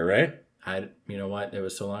 Rooster hair, right? You know what? It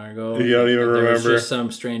was so long ago. You don't even remember. There was just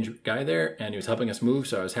some strange guy there, and he was helping us move,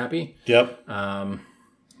 so I was happy. Yep.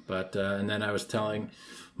 But and then I was telling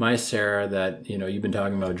my Sarah that you've been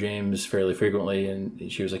talking about James fairly frequently,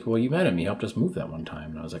 and she was like, "Well, you met him. He helped us move that one time."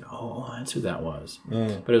 And I was like, "Oh, that's who that was."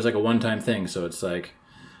 But it was like a one-time thing, so it's like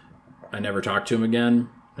I never talked to him again.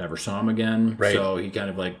 Never saw him again. Right. So he kind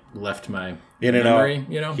of like left my In and memory,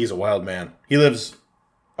 out. He's a wild man. He lives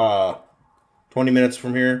 20 minutes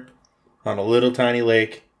from here on a little tiny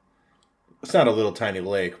lake. It's not a little tiny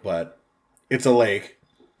lake, but it's a lake.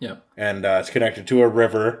 Yeah. And it's connected to a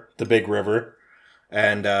river, the big river.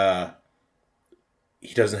 And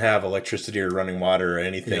he doesn't have electricity or running water or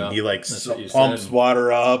anything. Yeah, He like pumps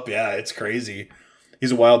water up. Yeah, it's crazy.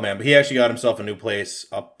 He's a wild man. But he actually got himself a new place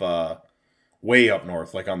up way up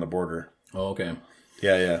north, like on the border. Oh, okay.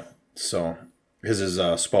 Yeah. So his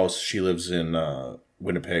spouse, she lives in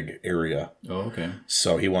Winnipeg area. Oh, okay.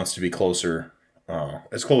 So he wants to be closer,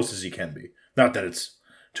 as close as he can be. Not that it's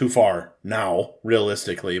too far now,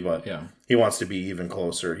 realistically, but Yeah. he wants to be even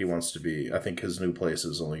closer. He wants to be, I think his new place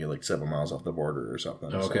is only like 7 miles off the border or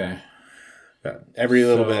something. Okay. So, yeah, every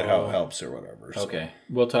little bit helps or whatever. So. Okay.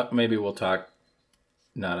 We'll talk. Maybe we'll talk.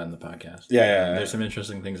 Not on the podcast. Yeah. There's some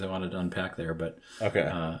interesting things I wanted to unpack there, but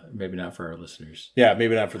okay. Maybe not for our listeners. Yeah,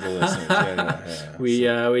 maybe not for the listeners.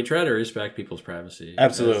 Yeah. We try to respect people's privacy.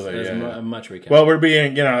 Absolutely, as much we can. Well, we're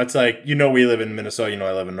being, it's like, we live in Minnesota,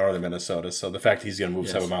 I live in northern Minnesota, so the fact he's going to move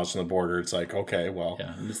 7 miles from the border, it's like, okay, well.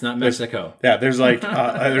 Yeah, it's not Mexico. There's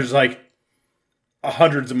like,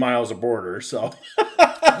 hundreds of miles of border, so.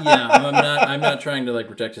 Yeah, I'm not trying to like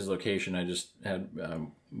protect his location. I just had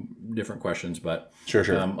different questions, but sure.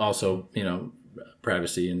 Also,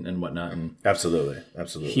 privacy and whatnot. And absolutely.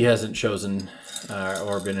 He hasn't chosen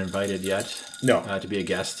or been invited yet. No. To be a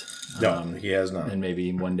guest. No, he has not. And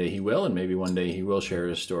maybe one day he will, and maybe one day he will share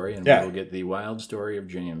his story, and we'll get the wild story of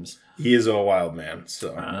James. He is a wild man,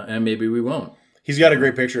 so. And maybe we won't. He's got a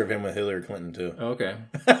great picture of him with Hillary Clinton too. Okay.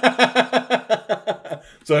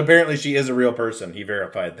 So apparently she is a real person. He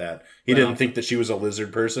verified that. He didn't think that she was a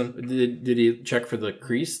lizard person. Did he check for the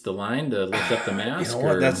crease, the line to lift up the mask? You know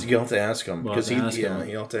what? You'll have to ask him. Because you'll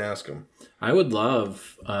have to ask him. I would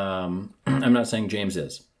love, I'm not saying James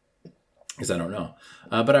is, because I don't know.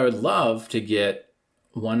 But I would love to get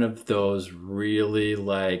one of those really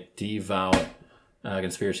like devout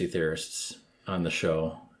conspiracy theorists on the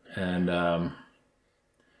show. And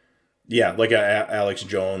yeah, like a Alex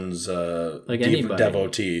Jones, like anybody,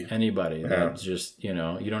 devotee. Anybody. That's just, you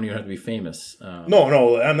don't even have to be famous.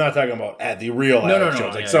 No, I'm not talking about the real Alex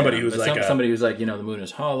Jones. Like somebody who's like somebody who's like, the moon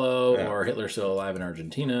is hollow, or Hitler's still alive in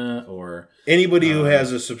Argentina, or anybody who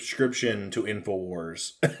has a subscription to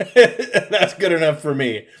InfoWars. That's good enough for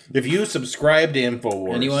me. If you subscribe to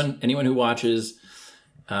InfoWars, anyone who watches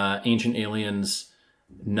Ancient Aliens,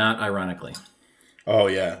 not ironically. Oh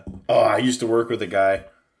yeah. Oh, I used to work with a guy.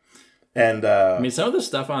 And I mean, some of the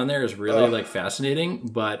stuff on there is really like fascinating,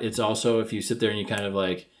 but it's also, if you sit there and you kind of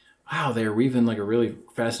like, wow, they're weaving like a really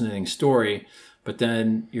fascinating story, but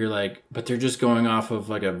then you're like, but they're just going off of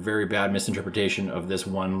like a very bad misinterpretation of this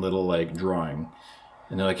one little like drawing,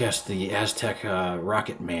 and they're like, yes, the Aztec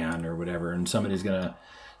rocket man or whatever, and somebody's gonna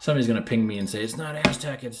ping me and say it's not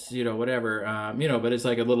Aztec, it's whatever, but it's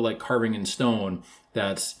like a little like carving in stone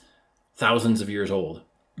that's thousands of years old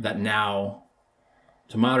that now,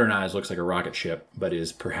 to modern eyes, looks like a rocket ship, but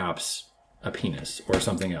is perhaps a penis or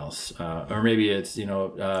something else. Or maybe it's,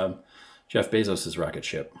 Jeff Bezos' rocket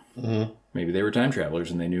ship. Mm-hmm. Maybe they were time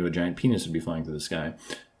travelers and they knew a giant penis would be flying through the sky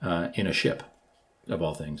in a ship, of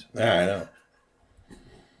all things. Yeah,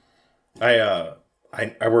 I know.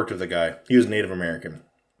 I worked with a guy. He was Native American.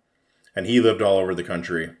 And he lived all over the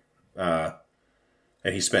country.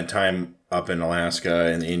 And he spent time up in Alaska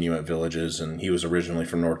in the Inuit villages, and he was originally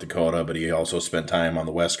from North Dakota, but he also spent time on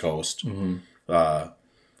the West Coast. Mm-hmm.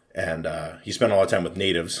 And he spent a lot of time with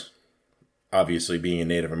natives, obviously being a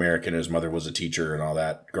Native American. His mother was a teacher and all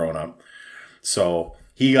that growing up. So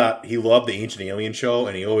he loved the Ancient Alien show,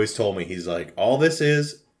 and he always told me, he's like, all this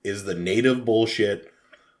is the native bullshit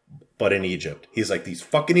but in Egypt. He's like, these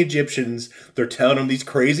fucking Egyptians, they're telling him these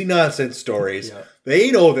crazy nonsense stories. Yeah. They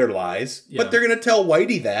know they're lies, Yeah. but they're going to tell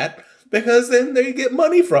Whitey that because then they get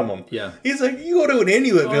money from him. Yeah. He's like, you go to an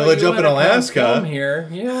Inuit village up in Alaska. Come here.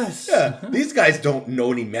 Yes. Yeah. These guys don't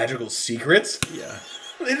know any magical secrets. Yeah.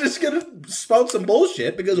 They're just going to spout some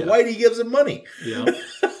bullshit because Whitey gives them money. Yeah.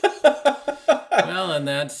 Well, and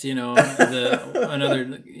that's, another,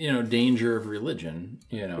 danger of religion,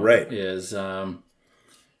 right. is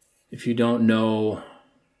if you don't know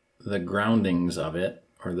the groundings of it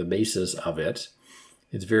or the basis of it,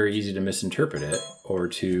 it's very easy to misinterpret it or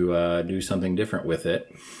to do something different with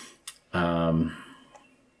it.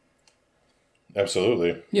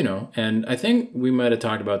 Absolutely. And I think we might have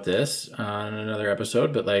talked about this on another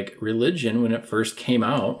episode, but like religion, when it first came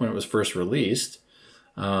out, when it was first released,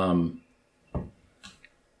 not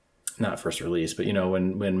first released, but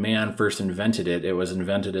when man first invented it, it was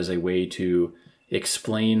invented as a way to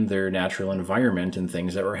explain their natural environment and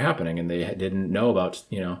things that were happening, and they didn't know about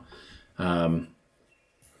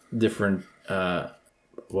different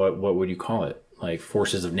what would you call it, like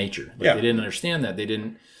forces of nature. They didn't understand that. They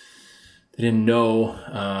didn't know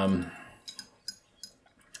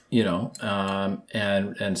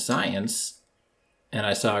and science. And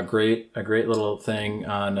I saw a great little thing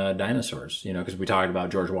on dinosaurs, because we talked about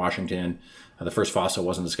George Washington. The first fossil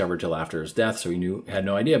wasn't discovered till after his death, so he had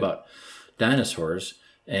no idea about dinosaurs.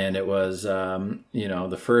 And it was,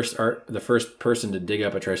 the first person to dig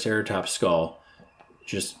up a Triceratops skull,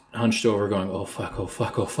 just hunched over, going, "Oh fuck, oh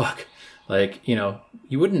fuck, oh fuck." Like,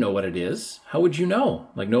 you wouldn't know what it is. How would you know?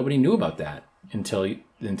 Like, nobody knew about that until you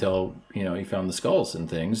found the skulls and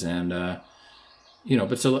things, and.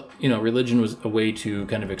 Religion was a way to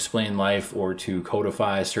kind of explain life or to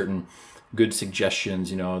codify certain good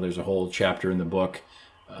suggestions. There's a whole chapter in the book,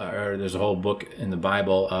 or there's a whole book in the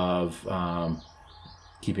Bible of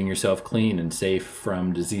keeping yourself clean and safe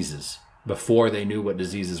from diseases before they knew what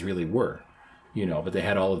diseases really were, but they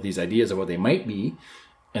had all of these ideas of what they might be,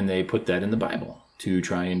 and they put that in the Bible to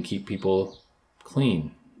try and keep people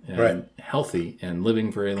clean and healthy and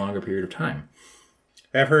living for a longer period of time.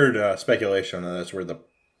 I've heard speculation that that's where the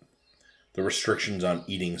restrictions on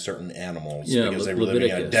eating certain animals, because they were living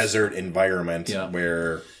in a desert environment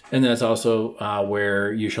where... And that's also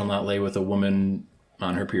where you shall not lay with a woman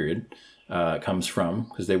on her period comes from,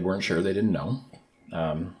 because they weren't sure, they didn't know,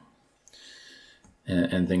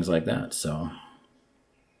 and things like that. So,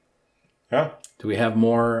 do we have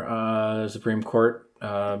more Supreme Court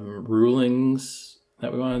rulings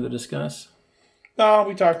that we wanted to discuss? No,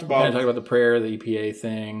 we talked about... We talked about the prayer, the EPA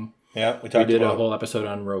thing. Yeah, we did a whole episode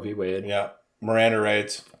on Roe v. Wade. Yeah, Miranda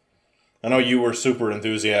rights. I know you were super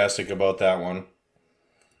enthusiastic about that one.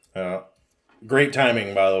 Great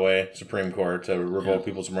timing, by the way, Supreme Court, to revoke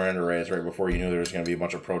people's Miranda rights right before you knew there was going to be a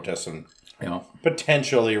bunch of protests and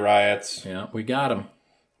potentially riots. Yeah, we got them.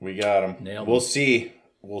 Nailed them.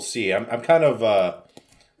 We'll see. I'm kind of...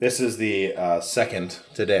 this is the second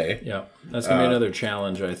today. Yeah, that's going to be another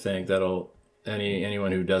challenge, I think, that'll...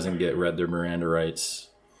 Anyone who doesn't get read their Miranda rights,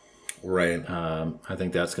 right? I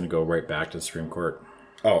think that's going to go right back to the Supreme Court.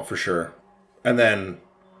 Oh, for sure. And then,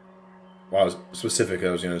 I was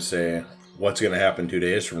going to say, what's going to happen 2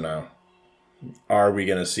 days from now? Are we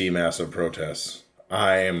going to see massive protests?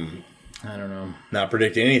 I don't know. Not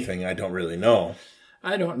predicting anything. I don't really know.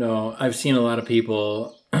 I don't know. I've seen a lot of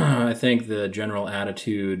people. I think the general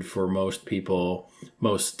attitude for most people,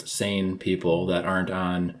 most sane people that aren't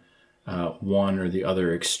on one or the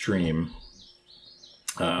other extreme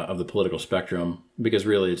of the political spectrum, because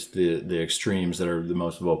really it's the extremes that are the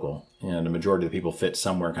most vocal, and the majority of the people fit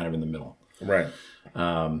somewhere kind of in the middle. Right.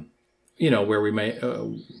 Where we may,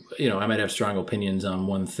 I might have strong opinions on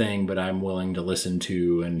one thing, but I'm willing to listen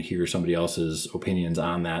to and hear somebody else's opinions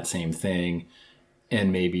on that same thing,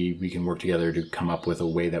 and maybe we can work together to come up with a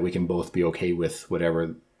way that we can both be okay with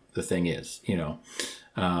whatever the thing is,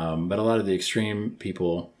 But a lot of the extreme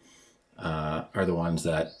people are the ones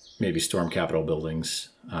that maybe storm Capitol buildings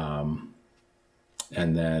and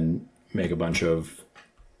then make a bunch of,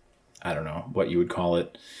 I don't know what you would call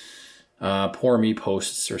it, poor me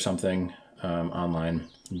posts or something online.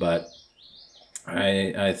 But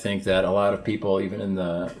I think that a lot of people, even in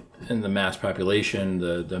the mass population,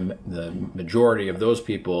 the majority of those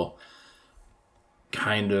people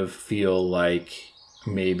kind of feel like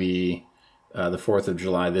maybe the 4th of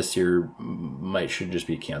July this year should just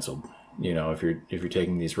be canceled. If you're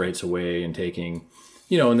taking these rights away and taking,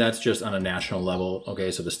 and that's just on a national level.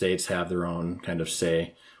 Okay, so the states have their own kind of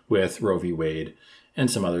say with Roe v. Wade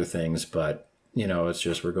and some other things, but it's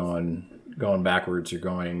just we're going backwards or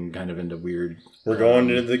going kind of into weird. We're going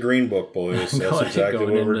into the Green Book, boys. That's exactly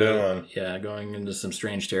what we're doing. Yeah, going into some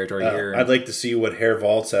strange territory here. I'd like to see what Herr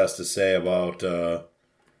Waltz has to say about the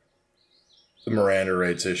Miranda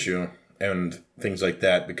rights issue and things like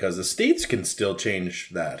that, because the states can still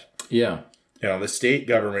change that. Yeah. The state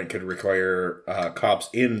government could require cops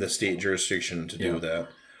in the state jurisdiction to do that.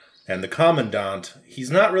 And the commandant,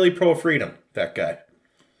 he's not really pro-freedom, that guy.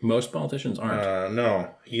 Most politicians aren't.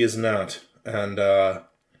 No, he is not. And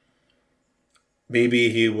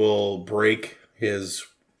maybe he will break his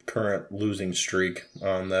current losing streak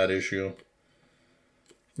on that issue.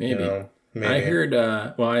 Maybe. Maybe. I heard,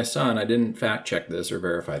 I saw, and I didn't fact check this or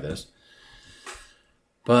verify this,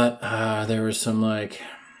 but there was some,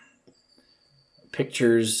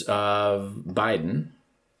 pictures of Biden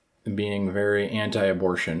being very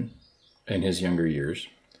anti-abortion in his younger years.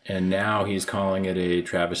 And now he's calling it a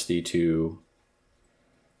travesty to,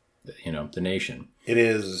 the nation. It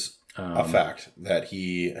is a fact that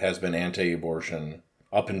he has been anti-abortion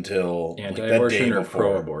up until anti-abortion the day or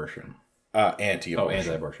pro-abortion. Anti-abortion. Oh,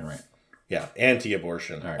 anti-abortion, right? Yeah,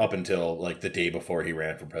 anti-abortion up until the day before he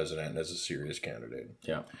ran for president as a serious candidate.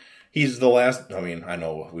 Yeah, he's the last. I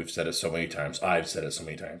know we've said it so many times. I've said it so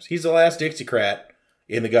many times. He's the last Dixiecrat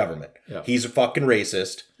in the government. Yeah. He's a fucking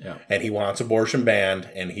racist. Yeah. And he wants abortion banned,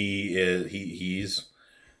 and he's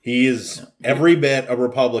every bit a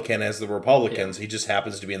Republican as the Republicans. Yeah. He just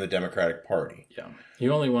happens to be in the Democratic Party. Yeah. He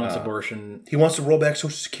only wants abortion. He wants to roll back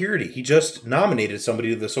Social Security. He just nominated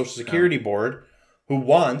somebody to the Social Security board who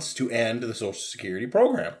wants to end the Social Security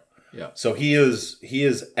program. Yeah. So he is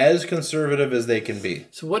as conservative as they can be.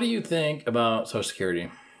 So what do you think about Social Security?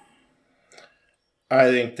 I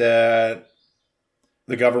think that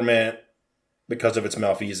the government, because of its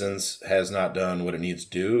malfeasance, has not done what it needs to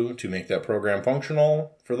do to make that program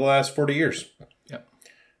functional for the last 40 years. Yeah.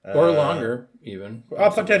 Or longer, even.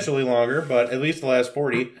 Potentially longer, but at least the last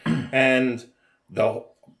 40. And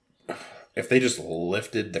if they just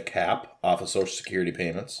lifted the cap off of Social Security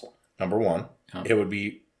payments, number one, it would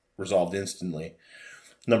be resolved instantly.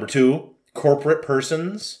 Number two, corporate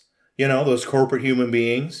persons, those corporate human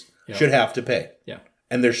beings should have to pay. Yeah.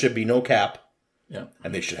 And there should be no cap. Yeah.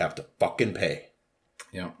 And they should have to fucking pay.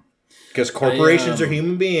 Yeah. Because corporations are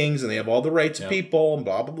human beings and they have all the rights of people and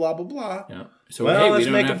blah, blah, blah, blah, blah. Yeah. So, let's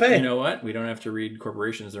make them pay. You know what? We don't have to read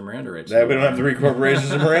corporations their Miranda rights. We don't have to read corporations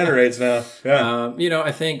their Miranda rights now. Yeah.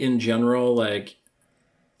 I think in general,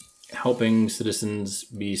 helping citizens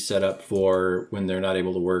be set up for when they're not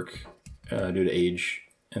able to work due to age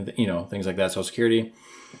and, things like that, Social Security,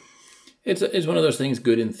 it's one of those things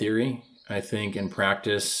good in theory. I think in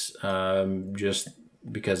practice, just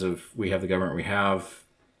because we have the government we have,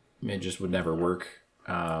 it just would never work.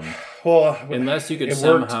 Unless you could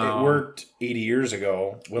somehow... It worked 80 years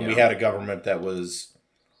ago when we had a government that was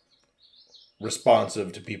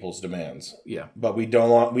responsive to people's demands. Yeah. But we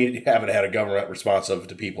haven't had a government responsive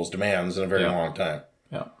to people's demands in a very long time.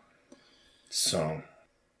 Yeah. So...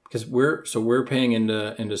 Because we're paying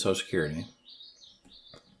into Social Security.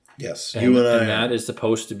 Yes, and that is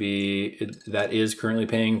supposed to be, that is currently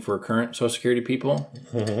paying for current Social Security people.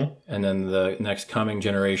 Mm-hmm. And then the next coming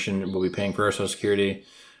generation will be paying for our Social Security.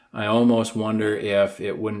 I almost wonder if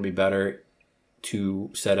it wouldn't be better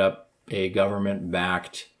to set up a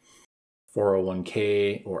government-backed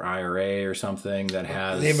 401k or IRA or something that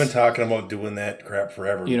has... They've been talking about doing that crap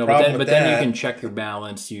forever. But then you can check your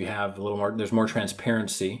balance. You have a little more, there's more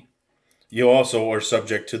transparency. You also are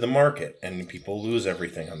subject to the market, and people lose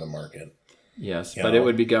everything on the market. Yes, but it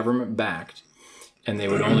would be government-backed, and they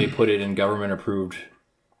would only put it in government-approved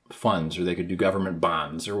funds, or they could do government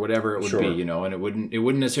bonds, or whatever it would be, and it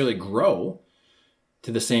wouldn't necessarily grow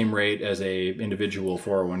to the same rate as a individual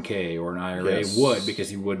 401k or an IRA would,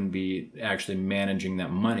 because you wouldn't be actually managing that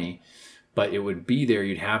money. But it would be there.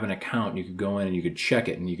 You'd have an account. You could go in and you could check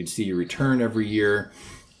it, and you could see your return every year,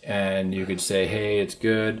 and you could say, hey, it's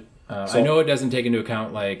good. I know it doesn't take into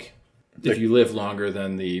account, if you live longer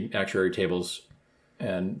than the actuary tables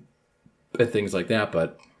and things like that,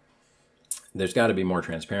 but there's got to be more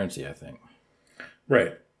transparency, I think.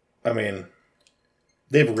 Right. I mean,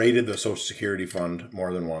 they've raided the Social Security fund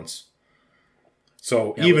more than once.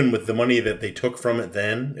 So even with the money that they took from it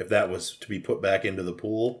then, if that was to be put back into the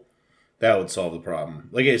pool, that would solve the problem.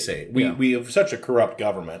 Like I say, we have such a corrupt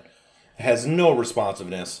government. It has no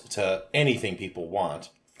responsiveness to anything people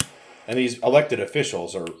want. And these elected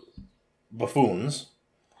officials are buffoons.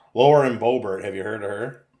 Lauren Boebert, have you heard of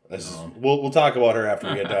her? We'll talk about her after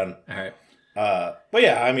we get done. All right. But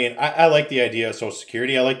yeah, I mean, I like the idea of Social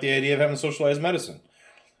Security. I like the idea of having socialized medicine.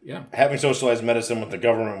 Yeah. Having socialized medicine with the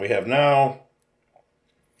government we have now,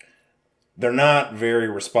 they're not very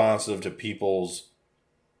responsive to people's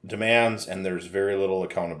demands, and there's very little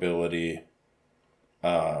accountability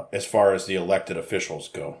as far as the elected officials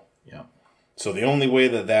go. Yeah. So the only way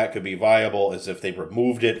that could be viable is if they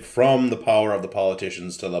removed it from the power of the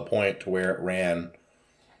politicians to the point to where it ran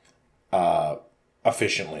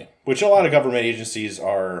efficiently, which a lot of government agencies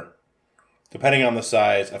are, depending on the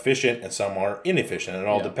size, efficient, and some are inefficient. It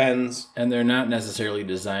all depends. And they're not necessarily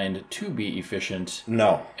designed to be efficient.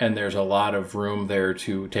 No. And there's a lot of room there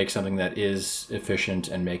to take something that is efficient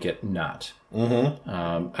and make it not.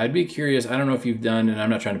 Mm-hmm. I'd be curious. I don't know if you've done, and I'm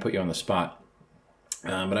not trying to put you on the spot,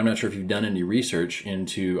 but I'm not sure if you've done any research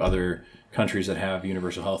into other countries that have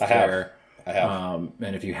universal health care. I have.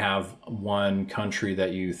 And if you have one country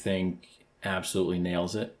that you think absolutely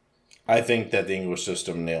nails it. I think that the English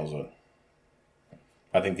system nails it.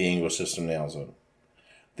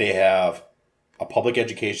 They have a public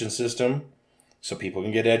education system so people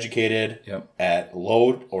can get educated at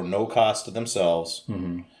low or no cost to themselves.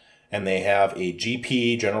 Mm-hmm. And they have a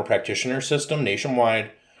GP, general practitioner system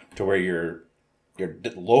nationwide to where your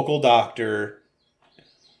local doctor,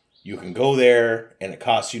 you can go there and it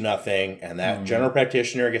costs you nothing. And that general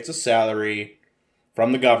practitioner gets a salary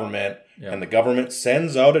from the government. Yep. And the government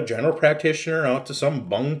sends out a general practitioner out to some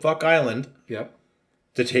bumfuck island. Yep.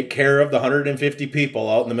 To take care of the 150 people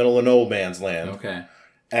out in the middle of no man's land. Okay.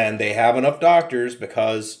 And they have enough doctors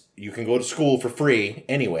because you can go to school for free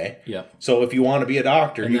anyway. Yep. So if you want to be a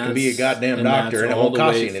doctor, you can be a goddamn doctor and it won't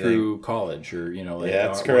cost you anything. Through college or,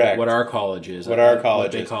 that's correct. What our college is. What our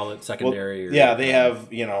college is. They call it secondary. They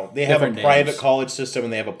have a private college system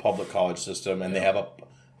and they have a public college system and they have a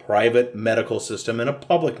private medical system and a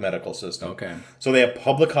public medical system. Okay. So they have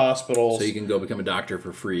public hospitals. So you can go become a doctor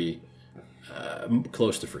for free.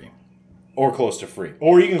 Close to free. Or close to free.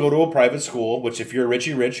 Or you can go to a private school, which if you're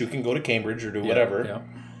Richie Rich, you can go to Cambridge or do whatever. Yeah.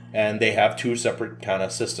 And they have two separate kind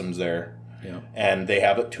of systems there. Yeah. And they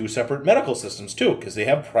have two separate medical systems too, because they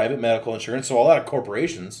have private medical insurance. So a lot of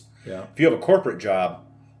corporations, if you have a corporate job,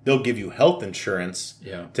 they'll give you health insurance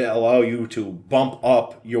to allow you to bump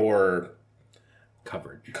up your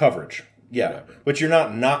coverage. Yeah. Whatever. But you're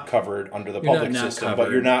not covered under the public system, covered.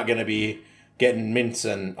 But you're not going to be getting mints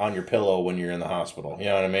on your pillow when you're in the hospital. You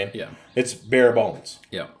know what I mean? Yeah. It's bare bones.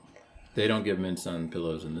 Yeah. They don't give mints on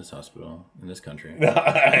pillows in this hospital, in this country.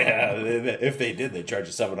 If they did, they'd charge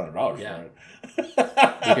you $700 for it.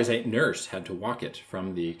 Because a nurse had to walk it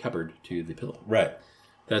from the cupboard to the pillow. Right.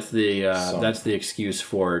 That's the excuse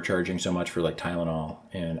for charging so much for like Tylenol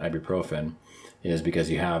and ibuprofen, is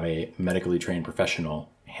because you have a medically trained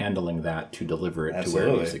professional handling that to deliver it to where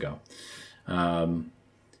it needs to go.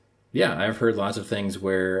 Yeah, I've heard lots of things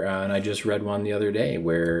where, and I just read one the other day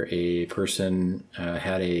where a person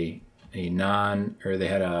had a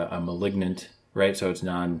malignant, right? So it's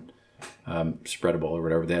non-spreadable or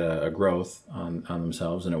whatever. They had a growth on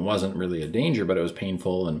themselves, and it wasn't really a danger, but it was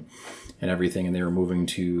painful and everything. And they were moving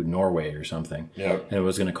to Norway or something, and it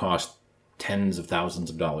was going to cost tens of thousands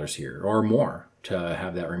of dollars here or more to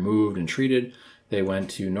have that removed and treated. They went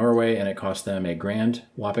to Norway, and it cost them a grand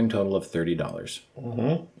whopping total of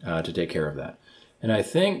 $30 to take care of that. And I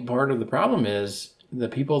think part of the problem is the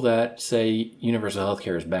people that say universal health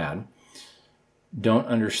care is bad don't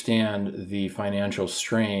understand the financial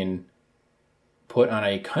strain put on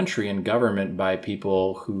a country and government by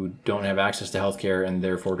people who don't have access to health care and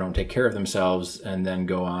therefore don't take care of themselves and then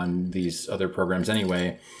go on these other programs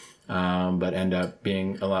anyway. But end up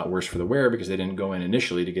being a lot worse for the wearer because they didn't go in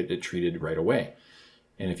initially to get it treated right away.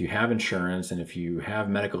 And if you have insurance and if you have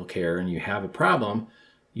medical care and you have a problem,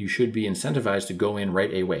 you should be incentivized to go in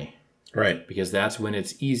right away. Right. Because that's when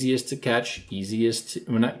it's easiest to catch,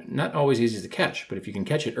 not always easiest to catch, but if you can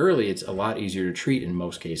catch it early, it's a lot easier to treat in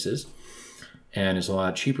most cases. And it's a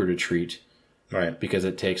lot cheaper to treat. Right. Because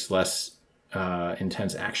it takes less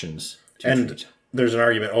intense actions to treat. There's an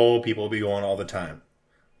argument, people will be going all the time.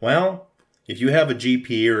 Well, if you have a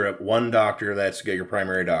GP or one doctor that's your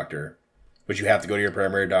primary doctor, but you have to go to your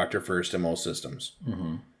primary doctor first in most systems.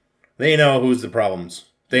 Mm-hmm. They know who's the problems.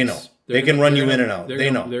 They know. They can run you in and out. They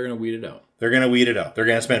know. They're going to weed it out. They're going to weed it out. They're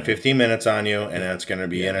going to spend 15 minutes on you, and then it's going to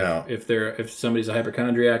be in and out. If somebody's a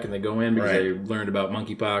hypochondriac and they go in because they learned about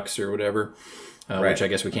monkeypox or whatever, which I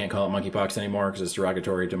guess we can't call it monkeypox anymore because it's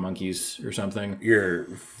derogatory to monkeys or something. You're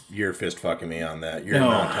fist fucking me on that. You're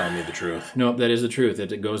not telling me the truth. No, that is the truth.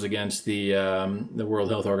 It goes against the World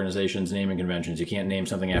Health Organization's naming conventions. You can't name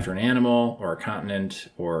something after an animal or a continent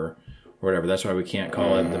or whatever. That's why we can't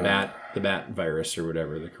call it the bat virus or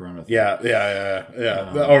whatever, the corona thing. Yeah.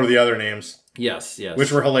 Or the other names. Yes.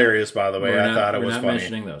 Which were hilarious, by the way. I thought it was funny. We're not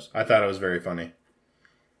mentioning those. I thought it was very funny.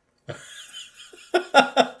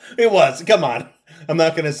 It was. Come on. I'm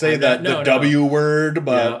not going to say the W word,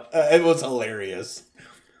 but it was hilarious.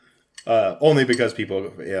 Only because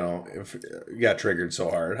people, got triggered so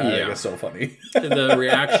hard. I think it's so funny. The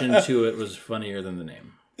reaction to it was funnier than the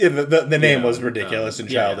name. Yeah, the name was ridiculous and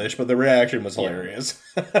childish, but the reaction was hilarious.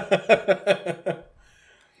 But,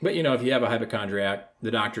 if you have a hypochondriac, the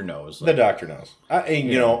doctor knows. The doctor knows.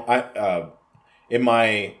 In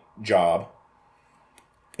my job,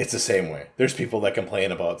 it's the same way. There's people that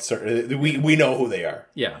complain about certain... We know who they are.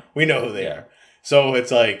 Yeah. We know who they are. So it's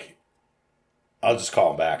like, I'll just call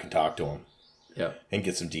them back and talk to them. Yeah. And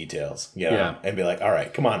get some details. And be like, all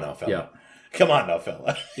right, come on now, fella. Yeah. Come on now,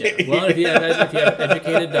 fella. Yeah. Well, if you have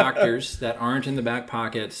educated doctors that aren't in the back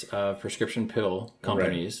pockets of prescription pill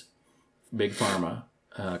companies, big pharma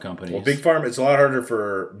companies. Well, big pharma, it's a lot harder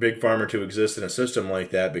for big pharma to exist in a system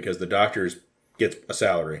like that because the doctors get a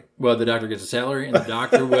salary. Well, the doctor gets a salary, and the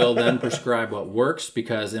doctor will then prescribe what works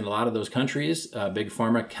because in a lot of those countries, big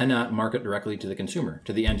pharma cannot market directly to the consumer,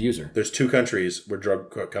 to the end user. There's 2 countries where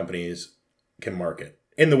drug companies can market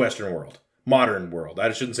in the Western world. Modern world.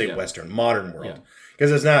 I shouldn't say Western. Modern world.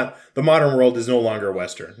 Because it's not... The modern world is no longer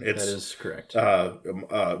Western. It's, that is correct.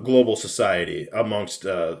 Global society amongst,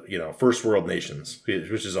 first world nations,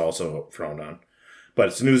 which is also frowned on. But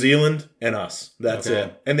it's New Zealand and us. That's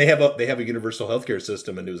it. And they have a universal healthcare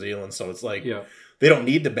system in New Zealand, so it's like... They don't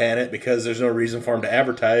need to ban it because there's no reason for them to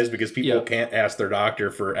advertise because people can't ask their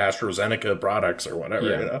doctor for AstraZeneca products or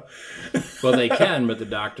whatever, Well, they can, but the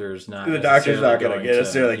doctor's not. The doctor's not going to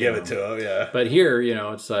necessarily give it to them, But here,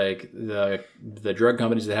 it's like the drug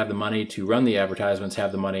companies that have the money to run the advertisements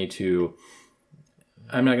have the money to,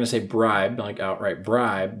 I'm not going to say bribe, like outright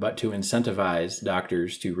bribe, but to incentivize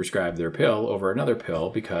doctors to prescribe their pill over another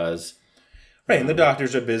pill because... Right, and the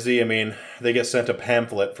doctors are busy. I mean, they get sent a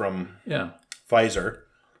pamphlet from... Pfizer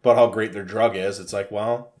about how great their drug is. It's like,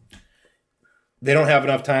 well, they don't have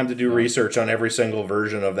enough time to do research on every single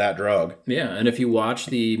version of that drug. Yeah, and if you watch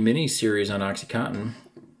the mini series on OxyContin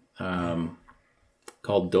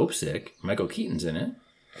called Dope Sick, Michael Keaton's in it.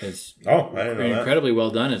 It's I didn't know incredibly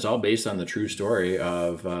well done. It's all based on the true story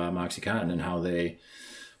of OxyContin and how they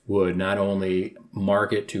would not only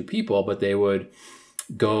market to people, but they would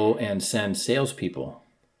go and send salespeople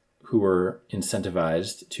who were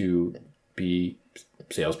incentivized to be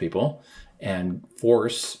salespeople and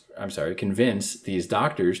convince these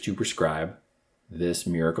doctors to prescribe this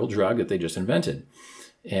miracle drug that they just invented.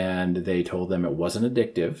 And they told them it wasn't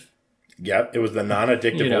addictive. Yep, it was the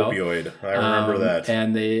non-addictive opioid. I remember that.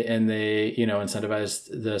 And they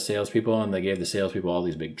incentivized the salespeople, and they gave the salespeople all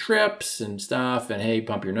these big trips and stuff, and hey,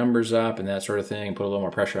 pump your numbers up and that sort of thing, put a little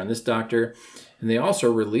more pressure on this doctor. And they also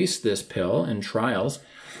released this pill in trials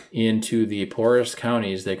into the poorest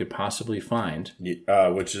counties they could possibly find.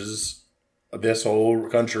 Which is this whole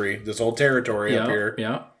country, this whole territory up here.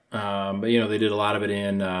 Yeah. But, they did a lot of it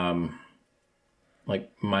in,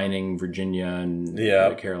 mining, Virginia, and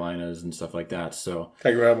the Carolinas and stuff like that. So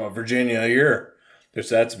talking about Virginia here.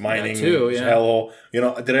 That's mining. That too, hell,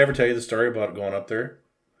 did I ever tell you the story about going up there?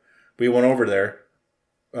 We went over there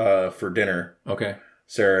for dinner. Okay.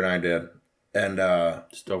 Sarah and I did. And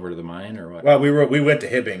just over to the mine or what? Well, we went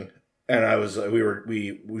to Hibbing, and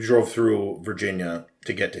we drove through Virginia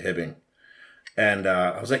to get to Hibbing, and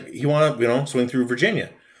I was like, "You want to swing through Virginia?"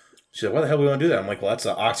 She said, "Why the hell do we want to do that?" I'm like, "Well, that's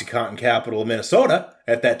the OxyContin capital of Minnesota."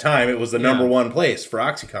 At that time, it was the number one place for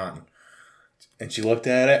OxyContin, and she looked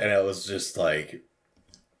at it, and it was just like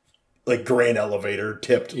grain elevator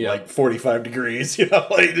tipped 45 degrees, just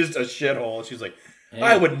a shithole. She's like,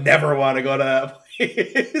 I would never want to go to that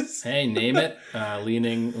place. Hey, name it.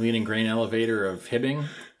 Leaning grain elevator of Hibbing,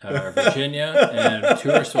 Virginia, and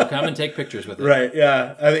tourists will come and take pictures with it. Right,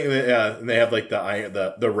 yeah. I think, and they have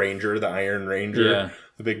the Ranger, the Iron Ranger,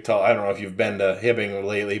 the big tall. I don't know if you've been to Hibbing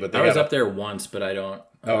lately, but I was up there once, but I don't.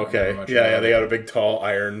 Okay, they got a big tall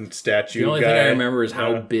iron statue. The only thing I remember is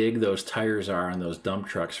how big those tires are on those dump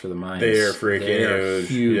trucks for the mines. They are freaking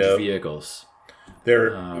huge vehicles.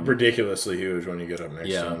 They're ridiculously huge when you get up next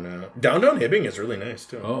to them now. Downtown Hibbing is really nice,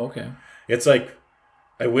 too. Oh, okay. It's like,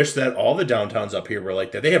 I wish that all the downtowns up here were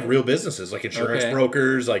like that. They have real businesses, like insurance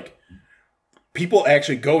brokers, people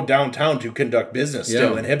actually go downtown to conduct business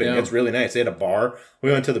still in Hibbing. It's really nice. They had a bar.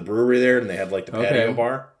 We went to the brewery there, and they had the patio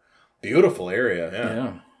bar. Beautiful area,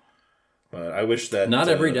 yeah. But I wish that... Not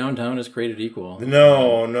every downtown is created equal.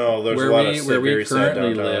 No. There's a lot of very sad downtowns.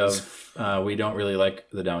 Where we currently live, we don't really like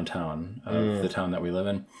the downtown of the town that we live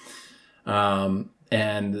in.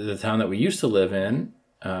 And the town that we used to live in,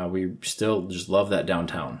 we still just love that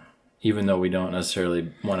downtown. Even though we don't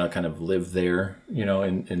necessarily want to kind of live there,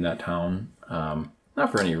 in that town. Not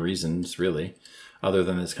for any reasons, really. other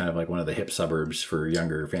than it's kind of like one of the hip suburbs for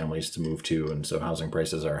younger families to move to. And so housing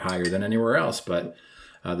prices are higher than anywhere else. But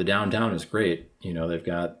the downtown is great. You know, they've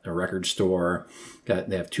got a record store,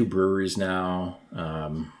 they have 2 breweries now,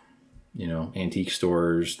 you know, antique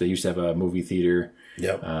stores. They used to have a movie theater,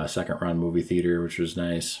 second run movie theater, which was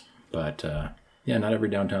nice. But yeah, not every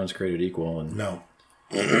downtown is created equal. And no,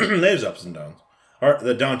 there's ups and downs.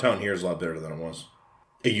 The downtown here is a lot better than it was.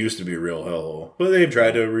 It used to be a real hellhole, but they've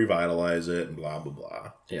tried to revitalize it and blah, blah,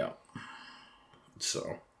 blah. Yeah.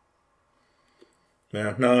 So.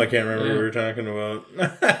 Yeah, no, I can't remember what we were talking about.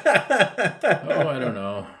 Oh, I don't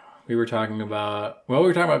know. We were talking about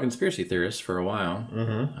conspiracy theorists for a while.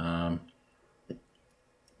 Mm-hmm.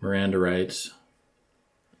 Miranda rights.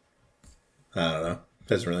 I don't know.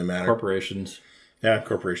 Doesn't really matter. Corporations. Yeah,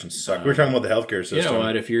 corporations suck. We're talking about the healthcare system. You know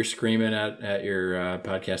what? If you're screaming at your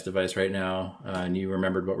podcast device right now and you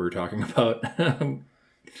remembered what we were talking about,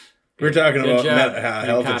 we're talking about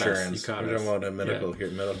health insurance. We're talking about a medical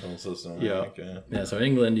system. Yeah. Yeah. So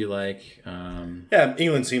England, you like? Yeah,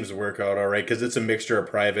 England seems to work out all right because it's a mixture of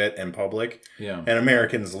private and public. Yeah. And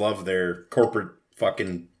Americans love their corporate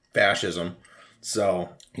fucking fascism. So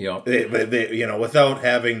they you know, without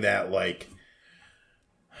having that like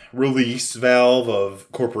release valve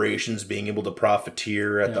of corporations being able to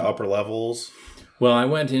profiteer at the upper levels. Well, I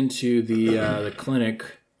went into the clinic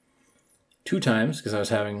 2 times because I was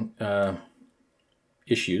having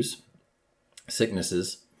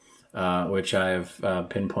sicknesses, which I've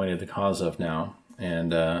pinpointed the cause of now,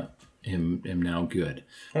 and am now good.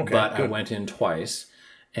 Okay, but good. I went in twice,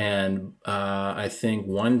 and I think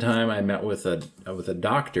one time I met with a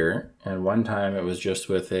doctor, and one time it was just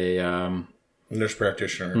with a nurse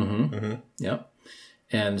practitioner. Mm-hmm. Mm-hmm. Yep.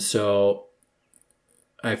 And so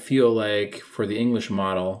I feel like for the English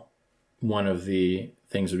model, one of the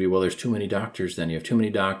things would be, well, there's too many doctors then. You have too many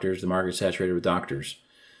doctors. The market's saturated with doctors.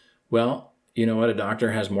 Well, you know what? A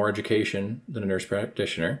doctor has more education than a nurse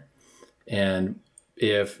practitioner. And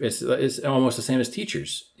if it's almost the same as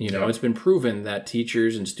teachers. You know, It's been proven that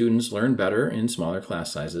teachers and students learn better in smaller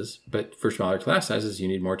class sizes. But for smaller class sizes, you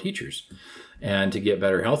need more teachers. And to get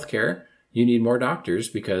better health care, you need more doctors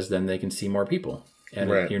because then they can see more people. And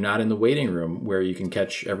you're not in the waiting room where you can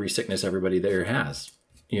catch every sickness everybody there has,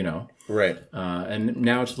 you know. Right. And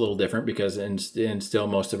now it's a little different because in still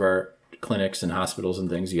most of our clinics and hospitals and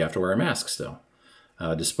things, you have to wear a mask still,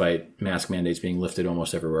 despite mask mandates being lifted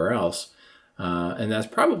almost everywhere else. And that's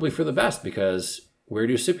probably for the best because where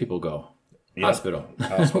do sick people go? Yep. Hospital.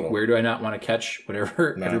 Where do I not want to catch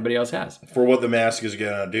whatever everybody else has? For what the mask is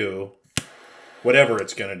going to do. Whatever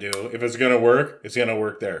it's going to do. If it's going to work, it's going to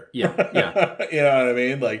work there. Yeah. You know what I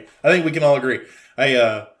mean? Like, I think we can all agree.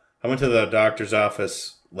 I went to the doctor's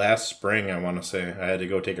office last spring, I want to say. I had to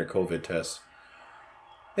go take a COVID test.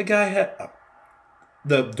 The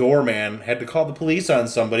doorman had to call the police on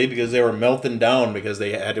somebody because they were melting down because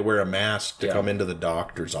they had to wear a mask to come into the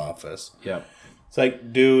doctor's office. Yeah. It's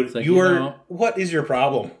like, dude, what is your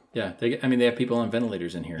problem? Yeah, they have people on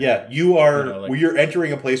ventilators in here. Yeah, you're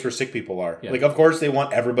entering a place where sick people are. Yeah. Like, of course they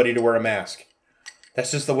want everybody to wear a mask.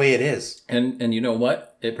 That's just the way it is. And you know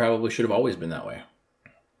what? It probably should have always been that way.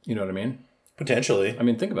 You know what I mean? Potentially. I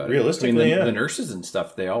mean, think about it. Realistically, the nurses and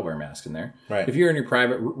stuff, they all wear masks in there. Right. If you're in your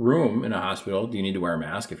private room in a hospital, do you need to wear a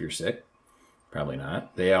mask if you're sick? Probably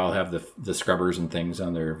not. They all have the scrubbers and things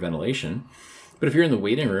on their ventilation. But if you're in the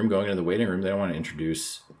waiting room, going into the waiting room, they don't want to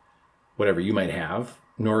introduce whatever you might have,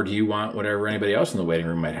 nor do you want whatever anybody else in the waiting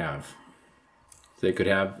room might have. They could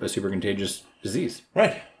have a super contagious disease.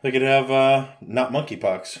 Right. They could have not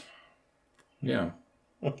monkeypox. Yeah.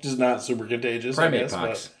 Which is not super contagious, Primate I guess.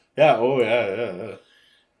 pox. Yeah. Oh, yeah.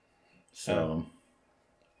 So,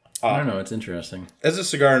 I don't know. It's interesting. As a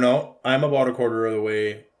cigar note, I'm about a quarter of the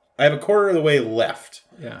way. I have a quarter of the way left.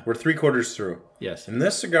 Yeah. We're 3/4 through. Yes. And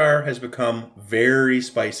this cigar has become very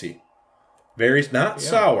spicy. Not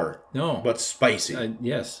sour. No. But spicy.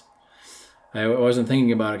 Yes. I wasn't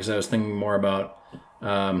thinking about it because I was thinking more about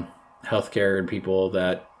healthcare and people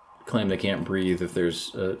that claim they can't breathe if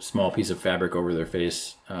there's a small piece of fabric over their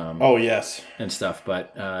face. Yes. And stuff.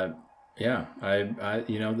 But yeah, I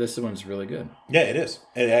this one's really good. Yeah, it is.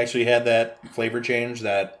 It actually had that flavor change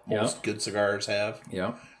that most good cigars have.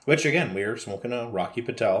 Yeah. Which, again, we are smoking a Rocky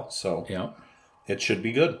Patel, so it should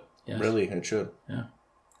be good. Yes. Really, it should. Yeah.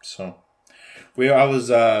 So, I was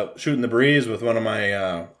shooting the breeze with one of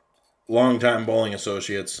my longtime bowling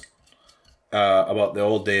associates about the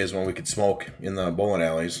old days when we could smoke in the bowling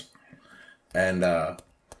alleys, and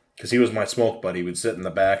because he was my smoke buddy, we'd sit in the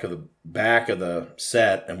back of the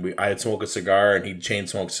set, and I'd smoke a cigar, and he'd chain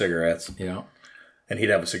smoke cigarettes. Yeah. And he'd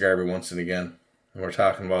have a cigar every once and again, and we're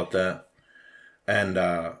talking about that. And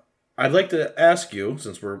I'd like to ask you,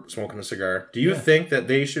 since we're smoking a cigar, do you think that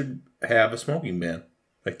they should have a smoking ban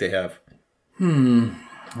like they have?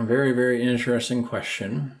 A very, very interesting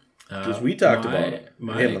question. Because we talked about it, him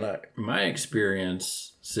and I. My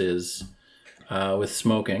experiences with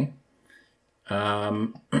smoking,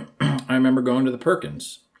 I remember going to the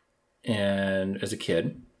Perkins and as a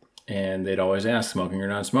kid, and they'd always ask smoking or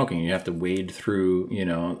not smoking. You have to wade through,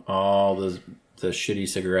 all the shitty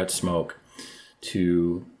cigarette smoke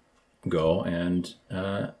to go and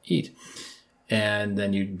eat. And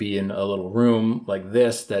then you'd be in a little room like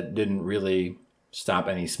this that didn't really stop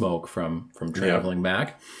any smoke from traveling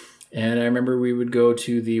back. And I remember we would go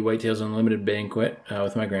to the Whitetails Unlimited banquet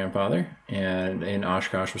with my grandfather and in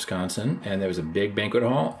Oshkosh, Wisconsin. And there was a big banquet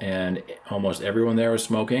hall, and almost everyone there was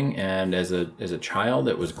smoking. And as a child,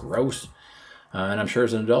 it was gross. And I'm sure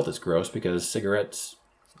as an adult, it's gross because cigarettes,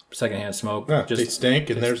 secondhand smoke, they stink,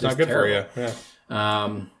 and they're not good terrible for you.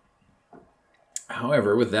 Yeah.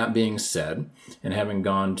 However, with that being said, and having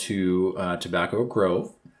gone to Tobacco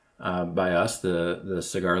Grove, by us, the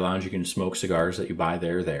cigar lounge, you can smoke cigars that you buy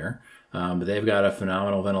there. But they've got a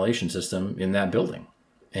phenomenal ventilation system in that building.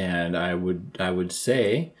 And I would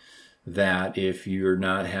say that if you're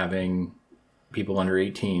not having people under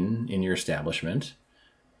 18 in your establishment,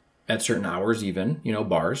 at certain hours even,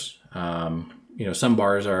 bars, some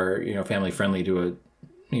bars are, family friendly to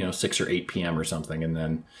a, 6 or 8 p.m. or something, and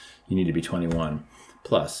then you need to be 21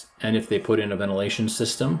 plus. And if they put in a ventilation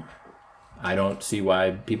system, I don't see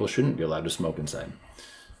why people shouldn't be allowed to smoke inside.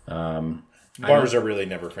 Bars are really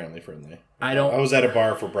never family friendly. I was at a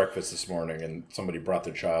bar for breakfast this morning, and somebody brought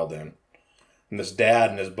their child in, and this dad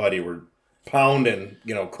and his buddy were pounding,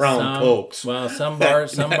 Crown Cokes. Well, some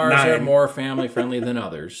bars are more family friendly than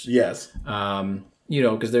others. Yes.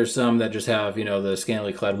 Because there's some that just have, the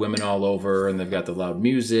scantily clad women all over, and they've got the loud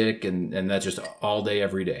music, and that's just all day,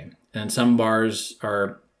 every day. And some bars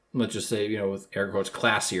are, let's just say, with air quotes,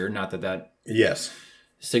 classier. Not that yes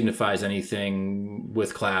signifies anything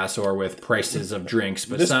with class or with prices of drinks.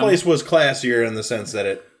 But this place was classier in the sense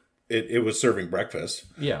that it was serving breakfast.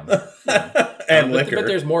 Yeah. And liquor. But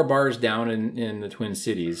there's more bars down in the Twin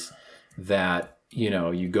Cities that,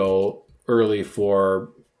 you go early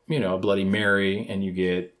for, a Bloody Mary and you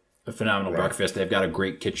get a phenomenal breakfast. They've got a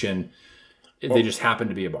great kitchen. They just happen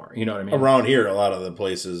to be a bar. You know what I mean? Around here, a lot of the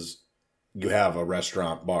places you have a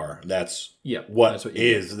restaurant bar. That's what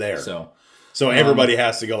is there. So everybody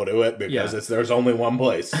has to go to it because there's only one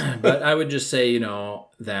place. But I would just say,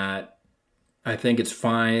 that I think it's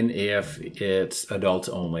fine if it's adults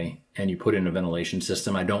only and you put in a ventilation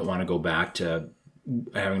system. I don't want to go back to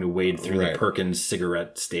having to wade through the Perkins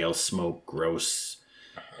cigarette, stale smoke, gross,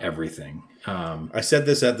 everything. I said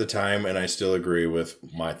this at the time, and I still agree with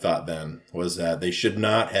my thought then, was that they should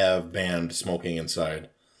not have banned smoking inside.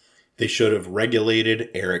 They should have regulated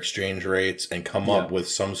air exchange rates and come up with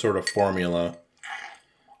some sort of formula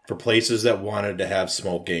for places that wanted to have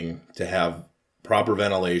smoking, to have proper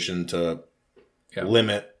ventilation, to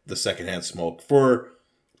limit the secondhand smoke for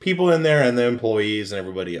people in there and the employees and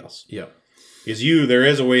everybody else. Yeah. Because there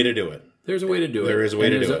is a way to do it. There's a way to do it. There is a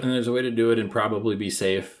way to do it. And there's a way to do it and probably be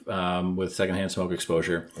safe with secondhand smoke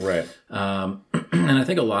exposure. Right. And I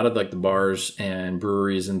think a lot of the bars and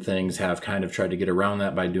breweries and things have kind of tried to get around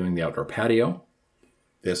that by doing the outdoor patio.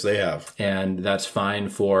 Yes, they have. And that's fine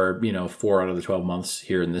for, 4 out of the 12 months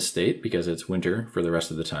here in this state because it's winter for the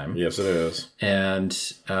rest of the time. Yes, it is. And,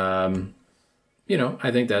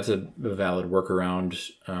 I think that's a valid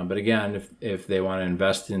workaround. But again, if they want to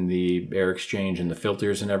invest in the air exchange and the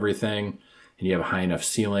filters and everything, and you have a high enough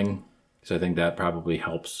ceiling, because I think that probably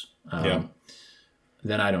helps,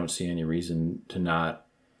 then I don't see any reason to not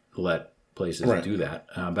let places do that.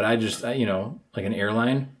 But I just, like an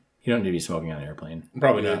airline, you don't need to be smoking on an airplane.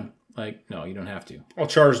 Probably not. No, you don't have to. Well,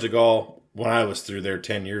 Charles de Gaulle, when I was through there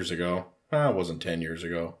 10 years ago, it wasn't 10 years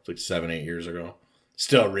ago, it's like 7, 8 years ago,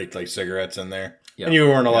 still reeked like cigarets in there. Yep. And you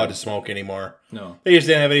weren't allowed to smoke anymore. No. They just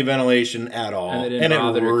didn't have any ventilation at all. And they didn't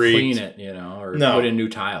bother to clean it, or put in new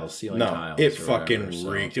tiles, ceiling tiles. It fucking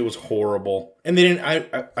reeked. It was horrible. And they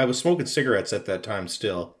didn't, I was smoking cigarettes at that time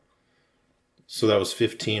still. So that was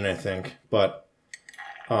 15, I think. But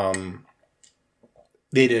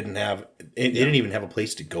they didn't have, they didn't even have a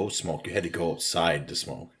place to go smoke. You had to go outside to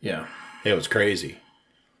smoke. Yeah. It was crazy.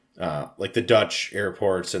 Like the Dutch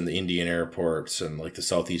airports and the Indian airports and like the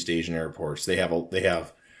Southeast Asian airports, they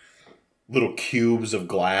have little cubes of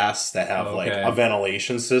glass that have like a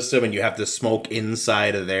ventilation system, and you have to smoke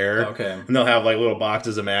inside of there. Okay. And they'll have like little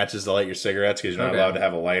boxes of matches to light your cigarettes because you're not allowed to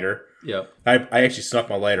have a lighter. Yep. I actually snuck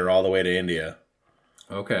my lighter all the way to India.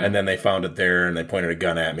 Okay. And then they found it there, and they pointed a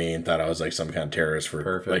gun at me and thought I was like some kind of terrorist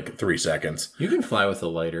for like 3 seconds. You can fly with a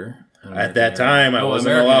lighter. At that time, I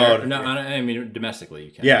wasn't allowed. No, I mean domestically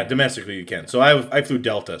you can. Yeah, domestically you can. So I flew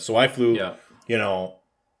Delta. So I flew,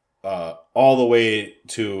 all the way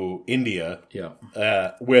to India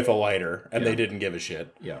with a lighter, and they didn't give a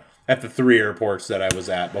shit. Yeah. At the 3 airports that I was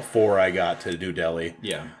at before I got to New Delhi.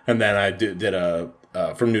 Yeah. And then I did a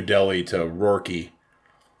from New Delhi to Roorkee.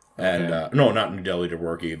 And no, not New Delhi to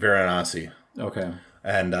Roorkee, Varanasi. Okay.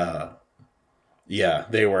 And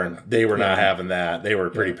they were not having that. They were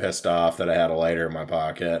pretty pissed off that I had a lighter in my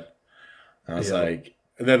pocket. I was like,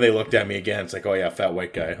 and then they looked at me again. It's like, oh yeah, fat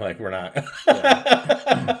white guy. Like we're not,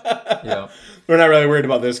 we're not really worried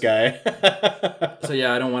about this guy. So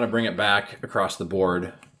I don't want to bring it back across the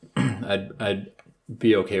board. I'd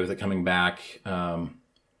be okay with it coming back.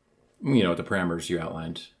 With the parameters you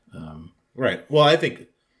outlined. Right. Well, I think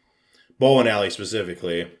bowling alley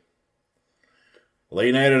specifically.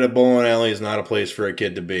 Late night at a bowling alley is not a place for a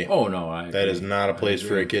kid to be. Oh, no. That is not a place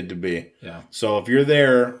for a kid to be. Yeah. So if you're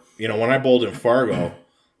there, when I bowled in Fargo,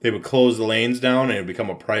 they would close the lanes down and it would become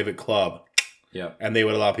a private club. Yeah. And they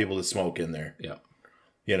would allow people to smoke in there. Yeah.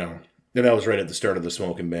 And that was right at the start of the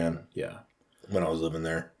smoking ban. Yeah. When I was living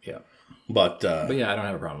there. Yeah. But I don't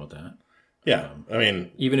have a problem with that. Yeah. I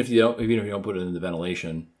mean, even if you don't put it in the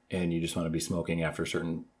ventilation and you just want to be smoking after a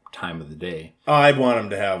certain time of the day. I'd want them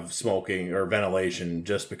to have smoking or ventilation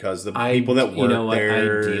just because the people that work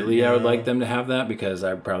there. Ideally, I would like them to have that because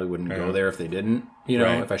I probably wouldn't go there if they didn't.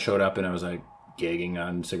 If I showed up and I was like gagging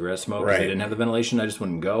on cigarette smoke because they didn't have the ventilation, I just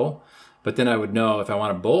wouldn't go. But then I would know if I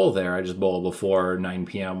want to bowl there, I just bowl before 9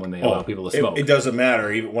 p.m. when they allow people to smoke. It doesn't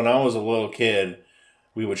matter. Even when I was a little kid,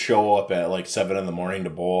 we would show up at like 7 in the morning to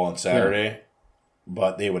bowl on Saturday. Yeah.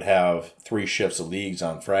 But they would have 3 shifts of leagues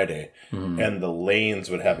on Friday. Mm-hmm. And the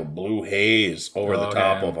lanes would have a blue haze over the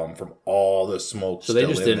top of them from all the smoke. So they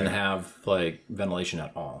just didn't have like ventilation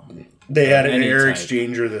at all. They had an air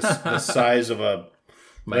exchanger the size of a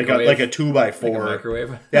like a 2x4 like a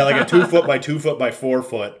microwave. Yeah, like a 2 foot by 2 foot by 4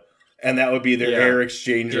 foot, and that would be their air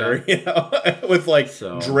exchanger. With like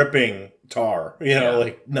dripping tar.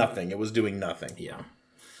 Like nothing. It was doing nothing. Yeah.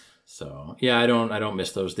 So I don't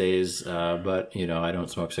miss those days, but I don't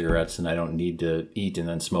smoke cigarettes and I don't need to eat and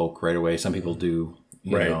then smoke right away. Some people do,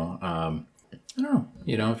 you know. I don't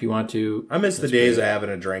know. If you want to, I miss the days of having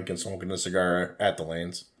a drink and smoking a cigar at the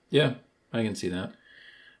lanes. Yeah, I can see that.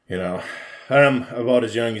 I'm about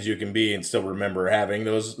as young as you can be and still remember having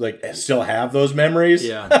those, still have those memories.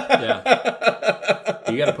 Yeah.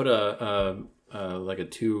 You got to put a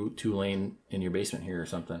two lane in your basement here or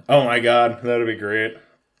something. Oh my God, that'd be great.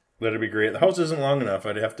 The house isn't long enough.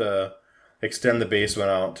 I'd have to extend the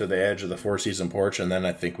basement out to the edge of the 4-season porch, and then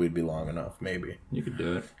I think we'd be long enough, maybe. You could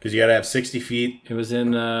do it. Because you got to have 60 feet. It was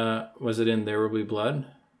in, was it in There Will Be Blood?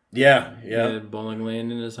 Yeah. He had a bowling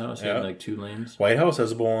lane in his house. He had like 2 lanes. White House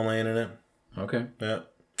has a bowling lane in it. Okay. Yeah.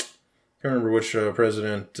 Can't remember which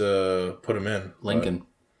president put him in. Lincoln.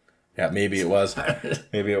 Yeah, maybe it was.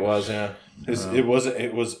 Maybe it was, yeah. It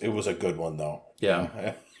was a good one, though.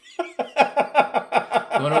 Yeah.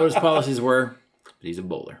 I don't know what his policies were, but he's a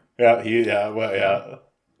bowler. Yeah.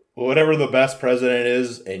 Whatever the best president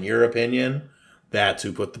is, in your opinion, that's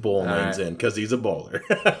who put the bowling lanes in, because he's a bowler.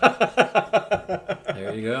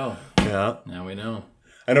 There you go. Yeah. Now we know.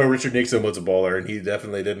 I know Richard Nixon was a bowler, and he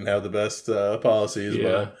definitely didn't have the best policies,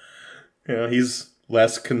 but he's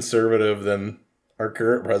less conservative than our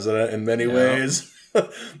current president in many ways.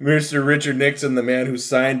 Mr. Richard Nixon, the man who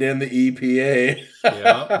signed in the EPA.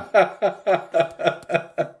 Yeah.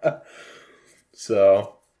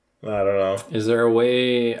 So, I don't know. Is there a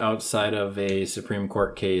way outside of a Supreme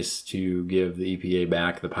Court case to give the EPA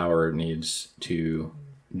back the power it needs to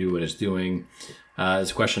do what it's doing?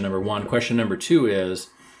 Is question number 1. Question number 2 is...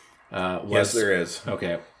 yes, there is.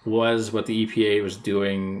 Okay. Was what the EPA was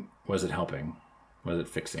doing, was it helping? Was it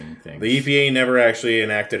fixing things? The EPA never actually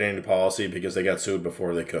enacted any policy because they got sued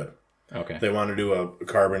before they could. Okay. They want to do a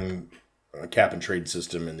carbon cap and trade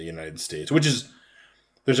system in the United States, which is,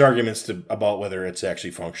 there's arguments about whether it's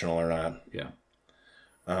actually functional or not. Yeah.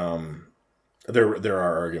 There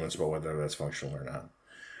are arguments about whether that's functional or not.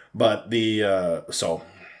 But so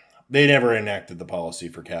they never enacted the policy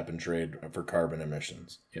for cap and trade for carbon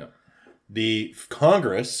emissions. Yeah. The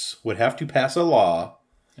Congress would have to pass a law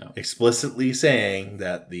explicitly saying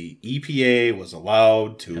that the EPA was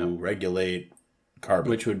allowed to regulate carbon.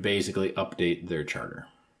 Which would basically update their charter.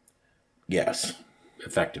 Yes.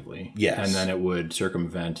 Effectively. Yes. And then it would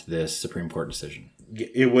circumvent this Supreme Court decision.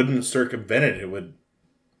 It wouldn't circumvent it.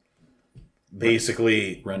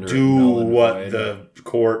 basically Render it do null and what void. the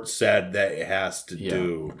court said that it has to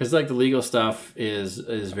do. Because like the legal stuff is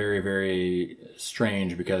very, very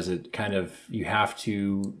strange because it kind of, you have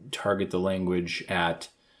to target the language at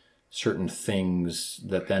certain things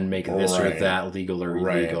that then make this or Right. that legal or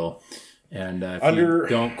illegal. And if you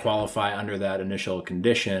don't qualify under that initial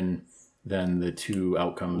condition, then the 2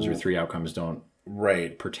 outcomes or 3 outcomes don't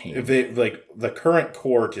pertain. If they, like, the current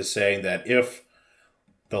court is saying that if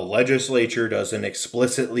the legislature doesn't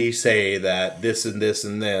explicitly say that this and this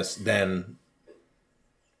and this, then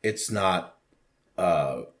it's not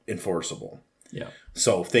enforceable. Yeah.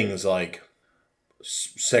 So things like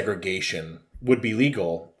segregation would be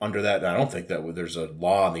legal under that. I don't think that there's a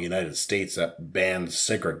law in the United States that bans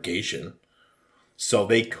segregation. So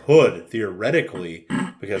they could theoretically,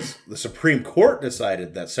 because the Supreme Court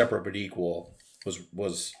decided that separate but equal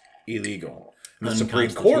was illegal. And the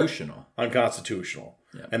Supreme Court unconstitutional.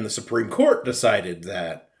 Yeah. And the Supreme Court decided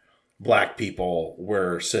that black people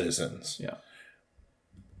were citizens. Yeah.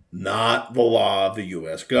 Not the law of the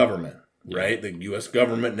U.S. government, right? The U.S.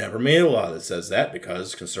 government never made a law that says that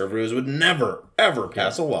because conservatives would never, ever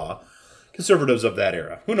pass a law. Conservatives of that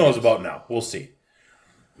era. Who knows about now? We'll see.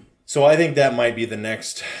 So I think that might be the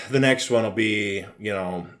next one will be,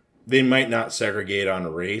 they might not segregate on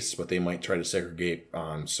race, but they might try to segregate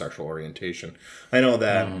on sexual orientation. I know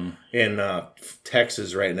that in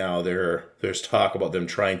Texas right now, there's talk about them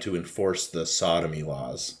trying to enforce the sodomy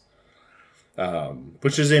laws,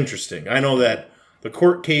 which is interesting. I know that the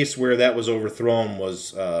court case where that was overthrown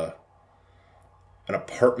was an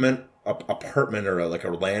apartment or like a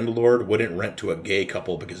landlord wouldn't rent to a gay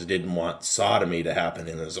couple because he didn't want sodomy to happen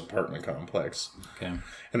in his apartment complex. Okay.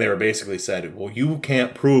 And they were basically said, well, you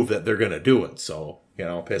can't prove that they're going to do it. So,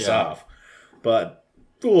 piss off. But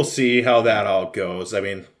we'll see how that all goes. I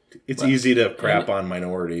mean, it's easy to crap on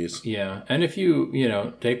minorities. Yeah. And if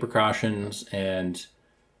you, take precautions and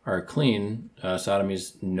are clean,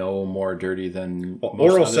 sodomy's no more dirty than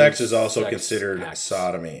oral sex is also considered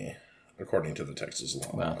sodomy, according to the Texas law.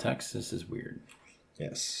 Well, Texas is weird.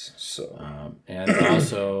 Yes. So, and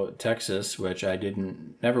also Texas, which I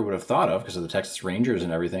never would have thought of because of the Texas Rangers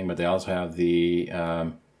and everything, but they also have the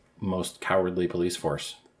most cowardly police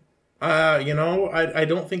force. I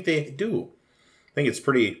don't think they do. I think it's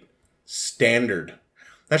pretty standard.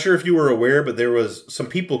 Not sure if you were aware, but there was some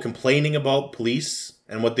people complaining about police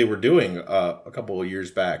and what they were doing a couple of years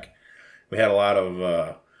back. We had a lot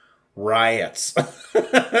of riots.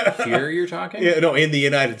 Here you're talking? Yeah, no, in the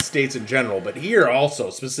United States in general, but here also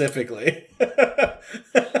specifically.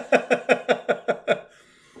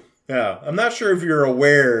 Yeah, I'm not sure if you're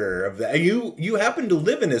aware of that. You happen to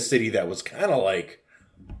live in a city that was kind of like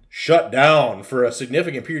shut down for a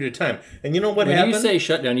significant period of time. And you know what happened? When you say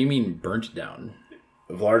shut down, you mean burnt down.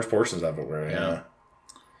 Large portions of it were, yeah.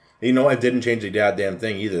 It didn't change a goddamn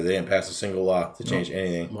thing either. They didn't pass a single law to change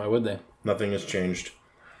anything. Why would they? Nothing has changed.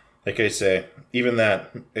 Like I say, even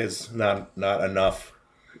that is not enough.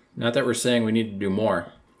 Not that we're saying we need to do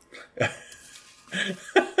more.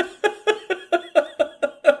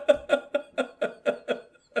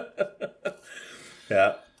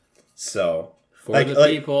 Yeah. So for the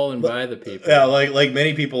people and by the people. Yeah, like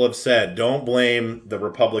many people have said, don't blame the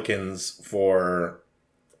Republicans for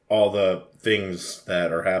all the things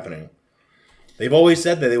that are happening. They've always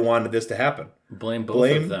said that they wanted this to happen. Blame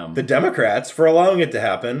of them. The Democrats for allowing it to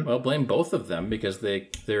happen. Well, blame both of them because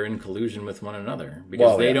they're in collusion with one another.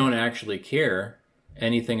 Because they don't actually care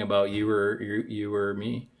anything about you or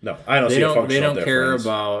me. No, I don't see a functional difference. They don't care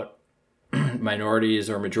about minorities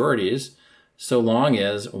or majorities so long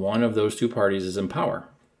as one of those two parties is in power.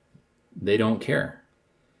 They don't care.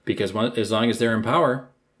 Because as long as they're in power,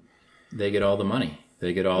 they get all the money.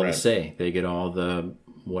 They get all the say. They get all the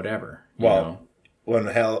whatever. When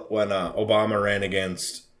Obama ran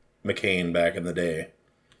against McCain back in the day,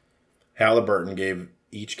 Halliburton gave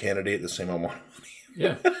each candidate the same amount of money.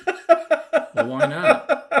 Yeah. Well, why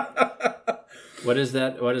not? What is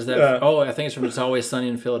that? Oh, I think it's from It's Always Sunny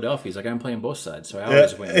in Philadelphia. He's like, I'm playing both sides, so I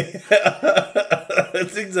always win.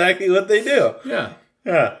 That's exactly what they do. Yeah.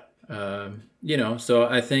 Yeah. So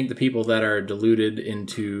I think the people that are deluded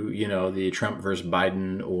into, the Trump versus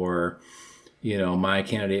Biden or, my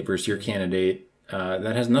candidate versus your candidate,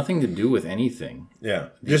 that has nothing to do with anything. Yeah.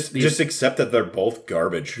 Just accept that they're both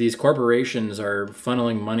garbage. These corporations are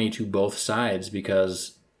funneling money to both sides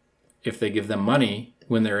because if they give them money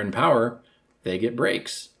when they're in power, they get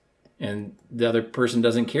breaks. And the other person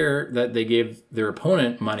doesn't care that they gave their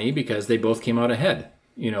opponent money because they both came out ahead.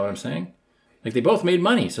 You know what I'm saying? Like, they both made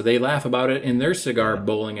money, so they laugh about it in their cigar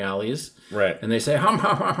bowling alleys. Right. And they say, ha,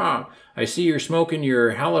 ha, ha, ha. I see you're smoking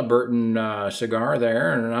your Halliburton cigar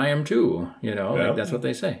there, and I am too. You know, like, that's what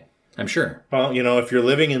they say. I'm sure. Well, you know, if you're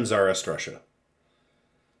living in Tsarist Russia,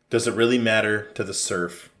 does it really matter to the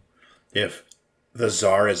serf if the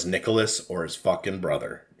Tsar is Nicholas or his fucking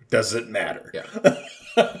brother? Does it matter?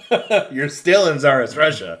 Yeah. You're still in Tsarist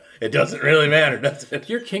Russia. It doesn't really matter, does it?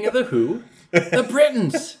 You're king of the who? The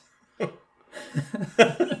Britons.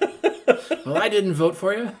 Well, I didn't vote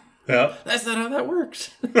for you. Yeah. That's not how that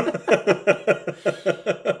works.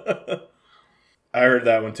 I heard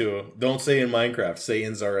that one too. Don't say in Minecraft. Say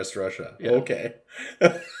in Tsarist Russia. Yeah. Okay.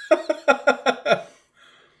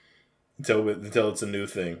 until it's a new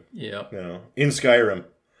thing. Yeah. You know, in Skyrim.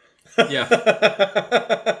 Yeah.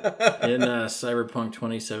 In Cyberpunk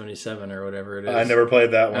 2077 or whatever it is. I never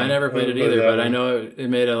played that one. I never played it either, but I know it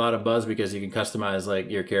made a lot of buzz because you can customize like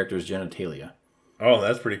your character's genitalia. Oh,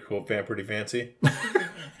 that's pretty cool. Pretty fancy.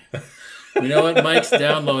 You know what? Mike's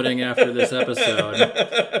downloading after this episode.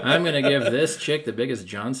 I'm going to give this chick the biggest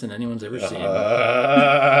Johnson anyone's ever seen.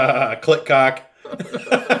 Click cock.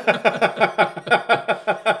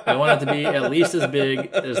 I want it to be at least as big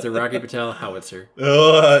as the Rocky Patel Howitzer.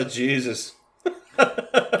 Oh, Jesus.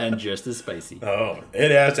 And just as spicy. Oh,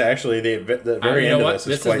 it has actually. The very end of this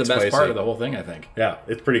is quite the best spicy. part of the whole thing, I think. Yeah,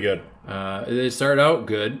 it's pretty good. It started out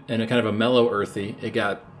good and a kind of a mellow earthy. It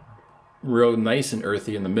got real nice and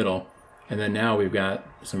earthy in the middle. And then now we've got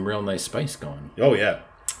some real nice spice going. Oh, yeah.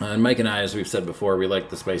 And Mike and I, as we've said before, we like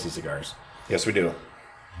the spicy cigars. Yes, we do.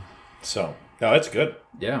 So, no, it's good.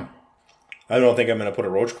 Yeah. I don't think I'm going to put a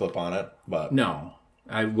roach clip on it, but... No,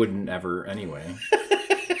 I wouldn't ever anyway.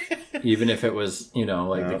 Even if it was, you know,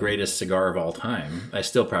 like the greatest cigar of all time, I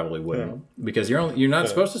still probably wouldn't. Yeah. Because you're not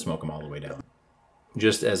supposed to smoke them all the way down.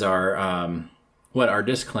 Just as our, our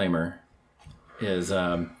disclaimer is...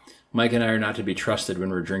 Mike and I are not to be trusted when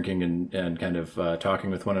we're drinking and kind of talking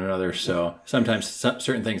with one another. So sometimes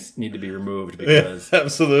certain things need to be removed because,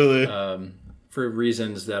 absolutely, for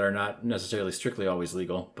reasons that are not necessarily strictly always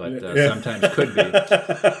legal, but sometimes could be.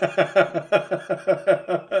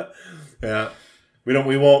 Yeah,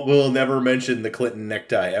 we'll never mention the Clinton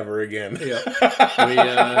necktie ever again. Yeah,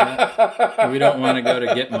 we don't want to go to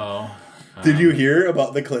Gitmo. Did you hear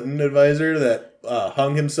about the Clinton advisor that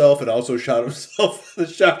hung himself and also shot himself with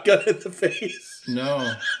a shotgun in the face?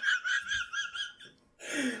 No.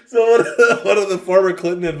 So one of the former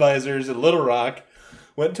Clinton advisors in Little Rock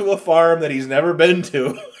went to a farm that he's never been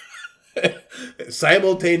to,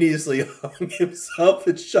 simultaneously hung himself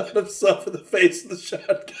and shot himself in the face with a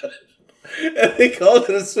shotgun. And they called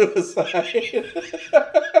it a suicide.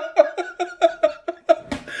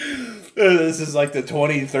 This is like the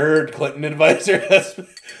 23rd Clinton advisor has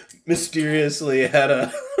mysteriously had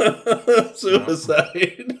a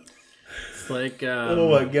suicide. It's like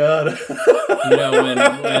oh my god! You know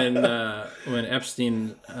when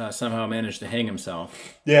Epstein somehow managed to hang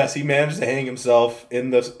himself. Yes, he managed to hang himself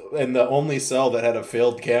in the only cell that had a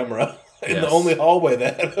failed camera. The only hallway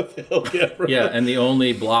that had a failed camera. Yeah, and the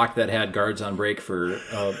only block that had guards on break for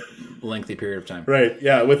a lengthy period of time. Right,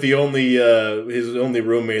 yeah, with the only his only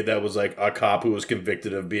roommate that was like a cop who was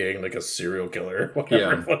convicted of being like a serial killer,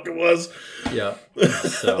 whatever the fuck it was. Yeah.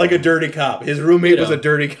 So, like a dirty cop. His roommate was a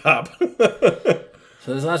dirty cop. So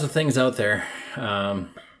there's lots of things out there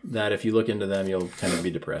that if you look into them, you'll kind of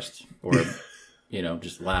be depressed or... You know,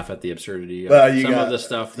 just laugh at the absurdity of of the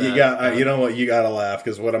stuff. That, you got, you know what? You got to laugh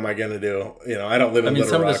because what am I going to do? You know, I don't live in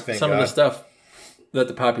Little Rock. Some of the stuff that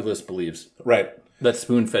the populace believes, right? That's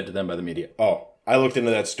spoon fed to them by the media. Oh, I looked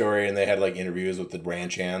into that story and they had like interviews with the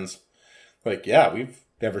ranch hands. Like, yeah, we've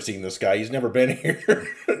never seen this guy. He's never been here.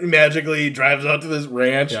 Magically, he drives out to this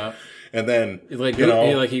ranch. Yeah. And then, like,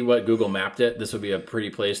 he Google mapped it. This would be a pretty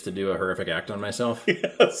place to do a horrific act on myself.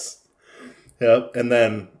 Yes. Yep. And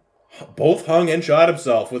then both hung and shot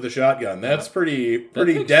himself with a shotgun. That's pretty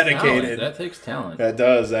dedicated. Talent. That takes talent. That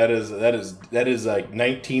does. That is like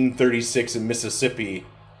 1936 in Mississippi.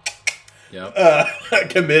 Yep.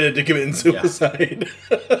 Committed to committing suicide.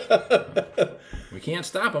 Yeah. We can't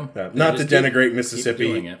stop them. Not to denigrate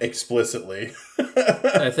Mississippi explicitly.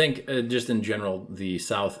 I think just in general, the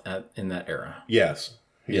South in that era. Yes.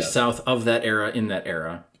 The South of that era in that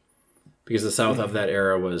era. Because the South of that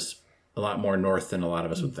era was a lot more north than a lot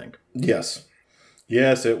of us would think. Yes.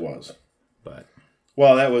 Yes, it was. But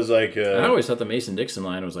well, that was like... I always thought the Mason-Dixon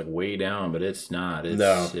line was like way down, but it's not.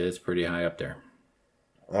 It's pretty high up there.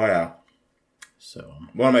 Oh, yeah. So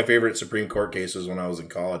one of my favorite Supreme Court cases when I was in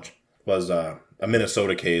college was a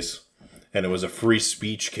Minnesota case, and it was a free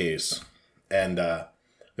speech case. And there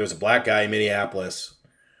was a black guy in Minneapolis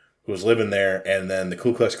who was living there, and then the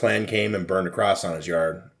Ku Klux Klan came and burned a cross on his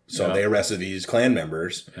yard. So they arrested these Klan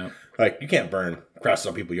members. Yep. Like, you can't burn crosses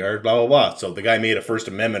on people's yards, blah, blah, blah. So the guy made a First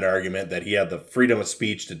Amendment argument that he had the freedom of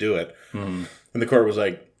speech to do it. Mm-hmm. And the court was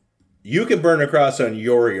like, you can burn a cross on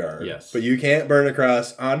your yard, but you can't burn a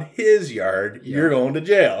cross on his yard. Yep. You're going to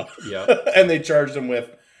jail. Yep. And they charged him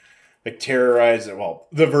with like terrorizing, well,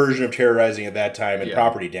 the version of terrorizing at that time and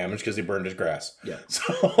property damage because he burned his grass. Yeah.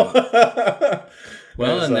 So...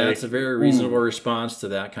 Well, and that's a very reasonable response to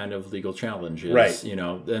that kind of legal challenge. Right.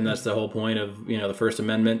 And that's the whole point of, the First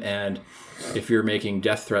Amendment. And if you're making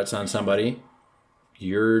death threats on somebody,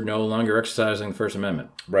 you're no longer exercising the First Amendment.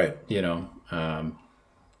 Right.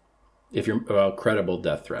 If you're, credible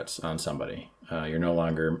death threats on somebody, you're no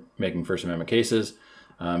longer making First Amendment cases,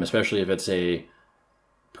 especially if it's a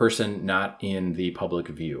person not in the public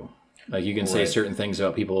view. Like you can say certain things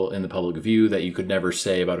about people in the public view that you could never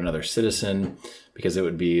say about another citizen because it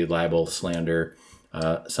would be libel, slander,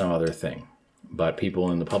 some other thing. But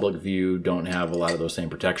people in the public view don't have a lot of those same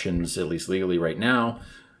protections, at least legally right now.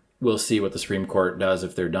 We'll see what the Supreme Court does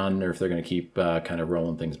if they're done or if they're going to keep kind of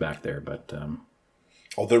rolling things back there. But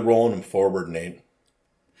they're rolling them forward, Nate.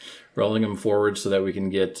 Rolling them forward so that we can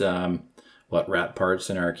get... rat parts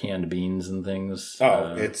in our canned beans and things.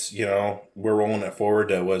 It's, we're rolling it forward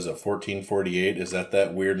to, 1448? Is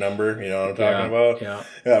that weird number? You know what I'm talking about? Yeah.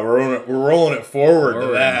 Yeah, we're rolling it forward to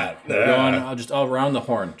that. We're going, I'll around the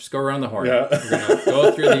horn. Just go around the horn. Yeah. We're going to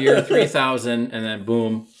go through the year 3000 and then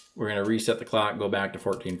boom, we're going to reset the clock, go back to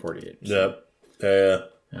 1448. So.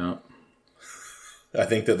 Yep. Yeah. I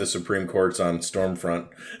think that the Supreme Court's on Stormfront.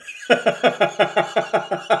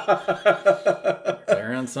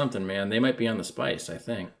 They're on something, man. They might be on the spice, I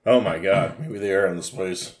think. Oh my God. Maybe they are on the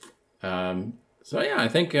spice. I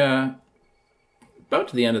think about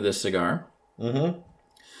to the end of this cigar. Mm-hmm.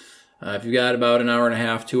 If you've got about an hour and a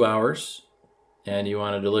half, 2 hours, and you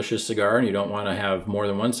want a delicious cigar and you don't want to have more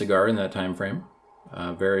than one cigar in that time frame,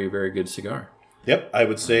 very, very good cigar. Yep. I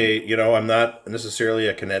would say, I'm not necessarily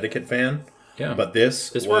a Connecticut fan. Yeah. But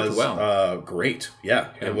this was great. Yeah,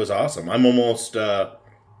 it was awesome. I'm almost I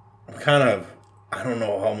don't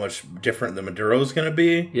know how much different the Maduro is going to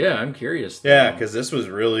be. Yeah, I'm curious. Yeah, because this was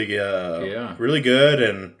really really good,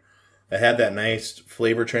 and it had that nice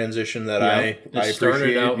flavor transition that I appreciate. It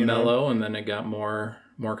started out mellow, and then it got more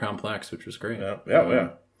complex, which was great. Yeah.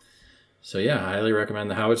 So I highly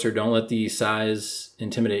recommend the Howitzer. Don't let the size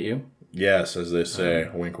intimidate you. Yes, as they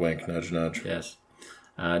say, wink, wink, nudge, nudge. Yes.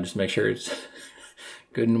 Just make sure it's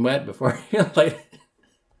good and wet before you light it.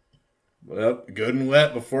 Well, good and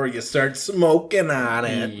wet before you start smoking on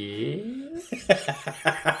it.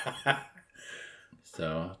 Yeah.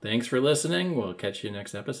 So, thanks for listening. We'll catch you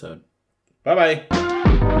next episode. Bye-bye.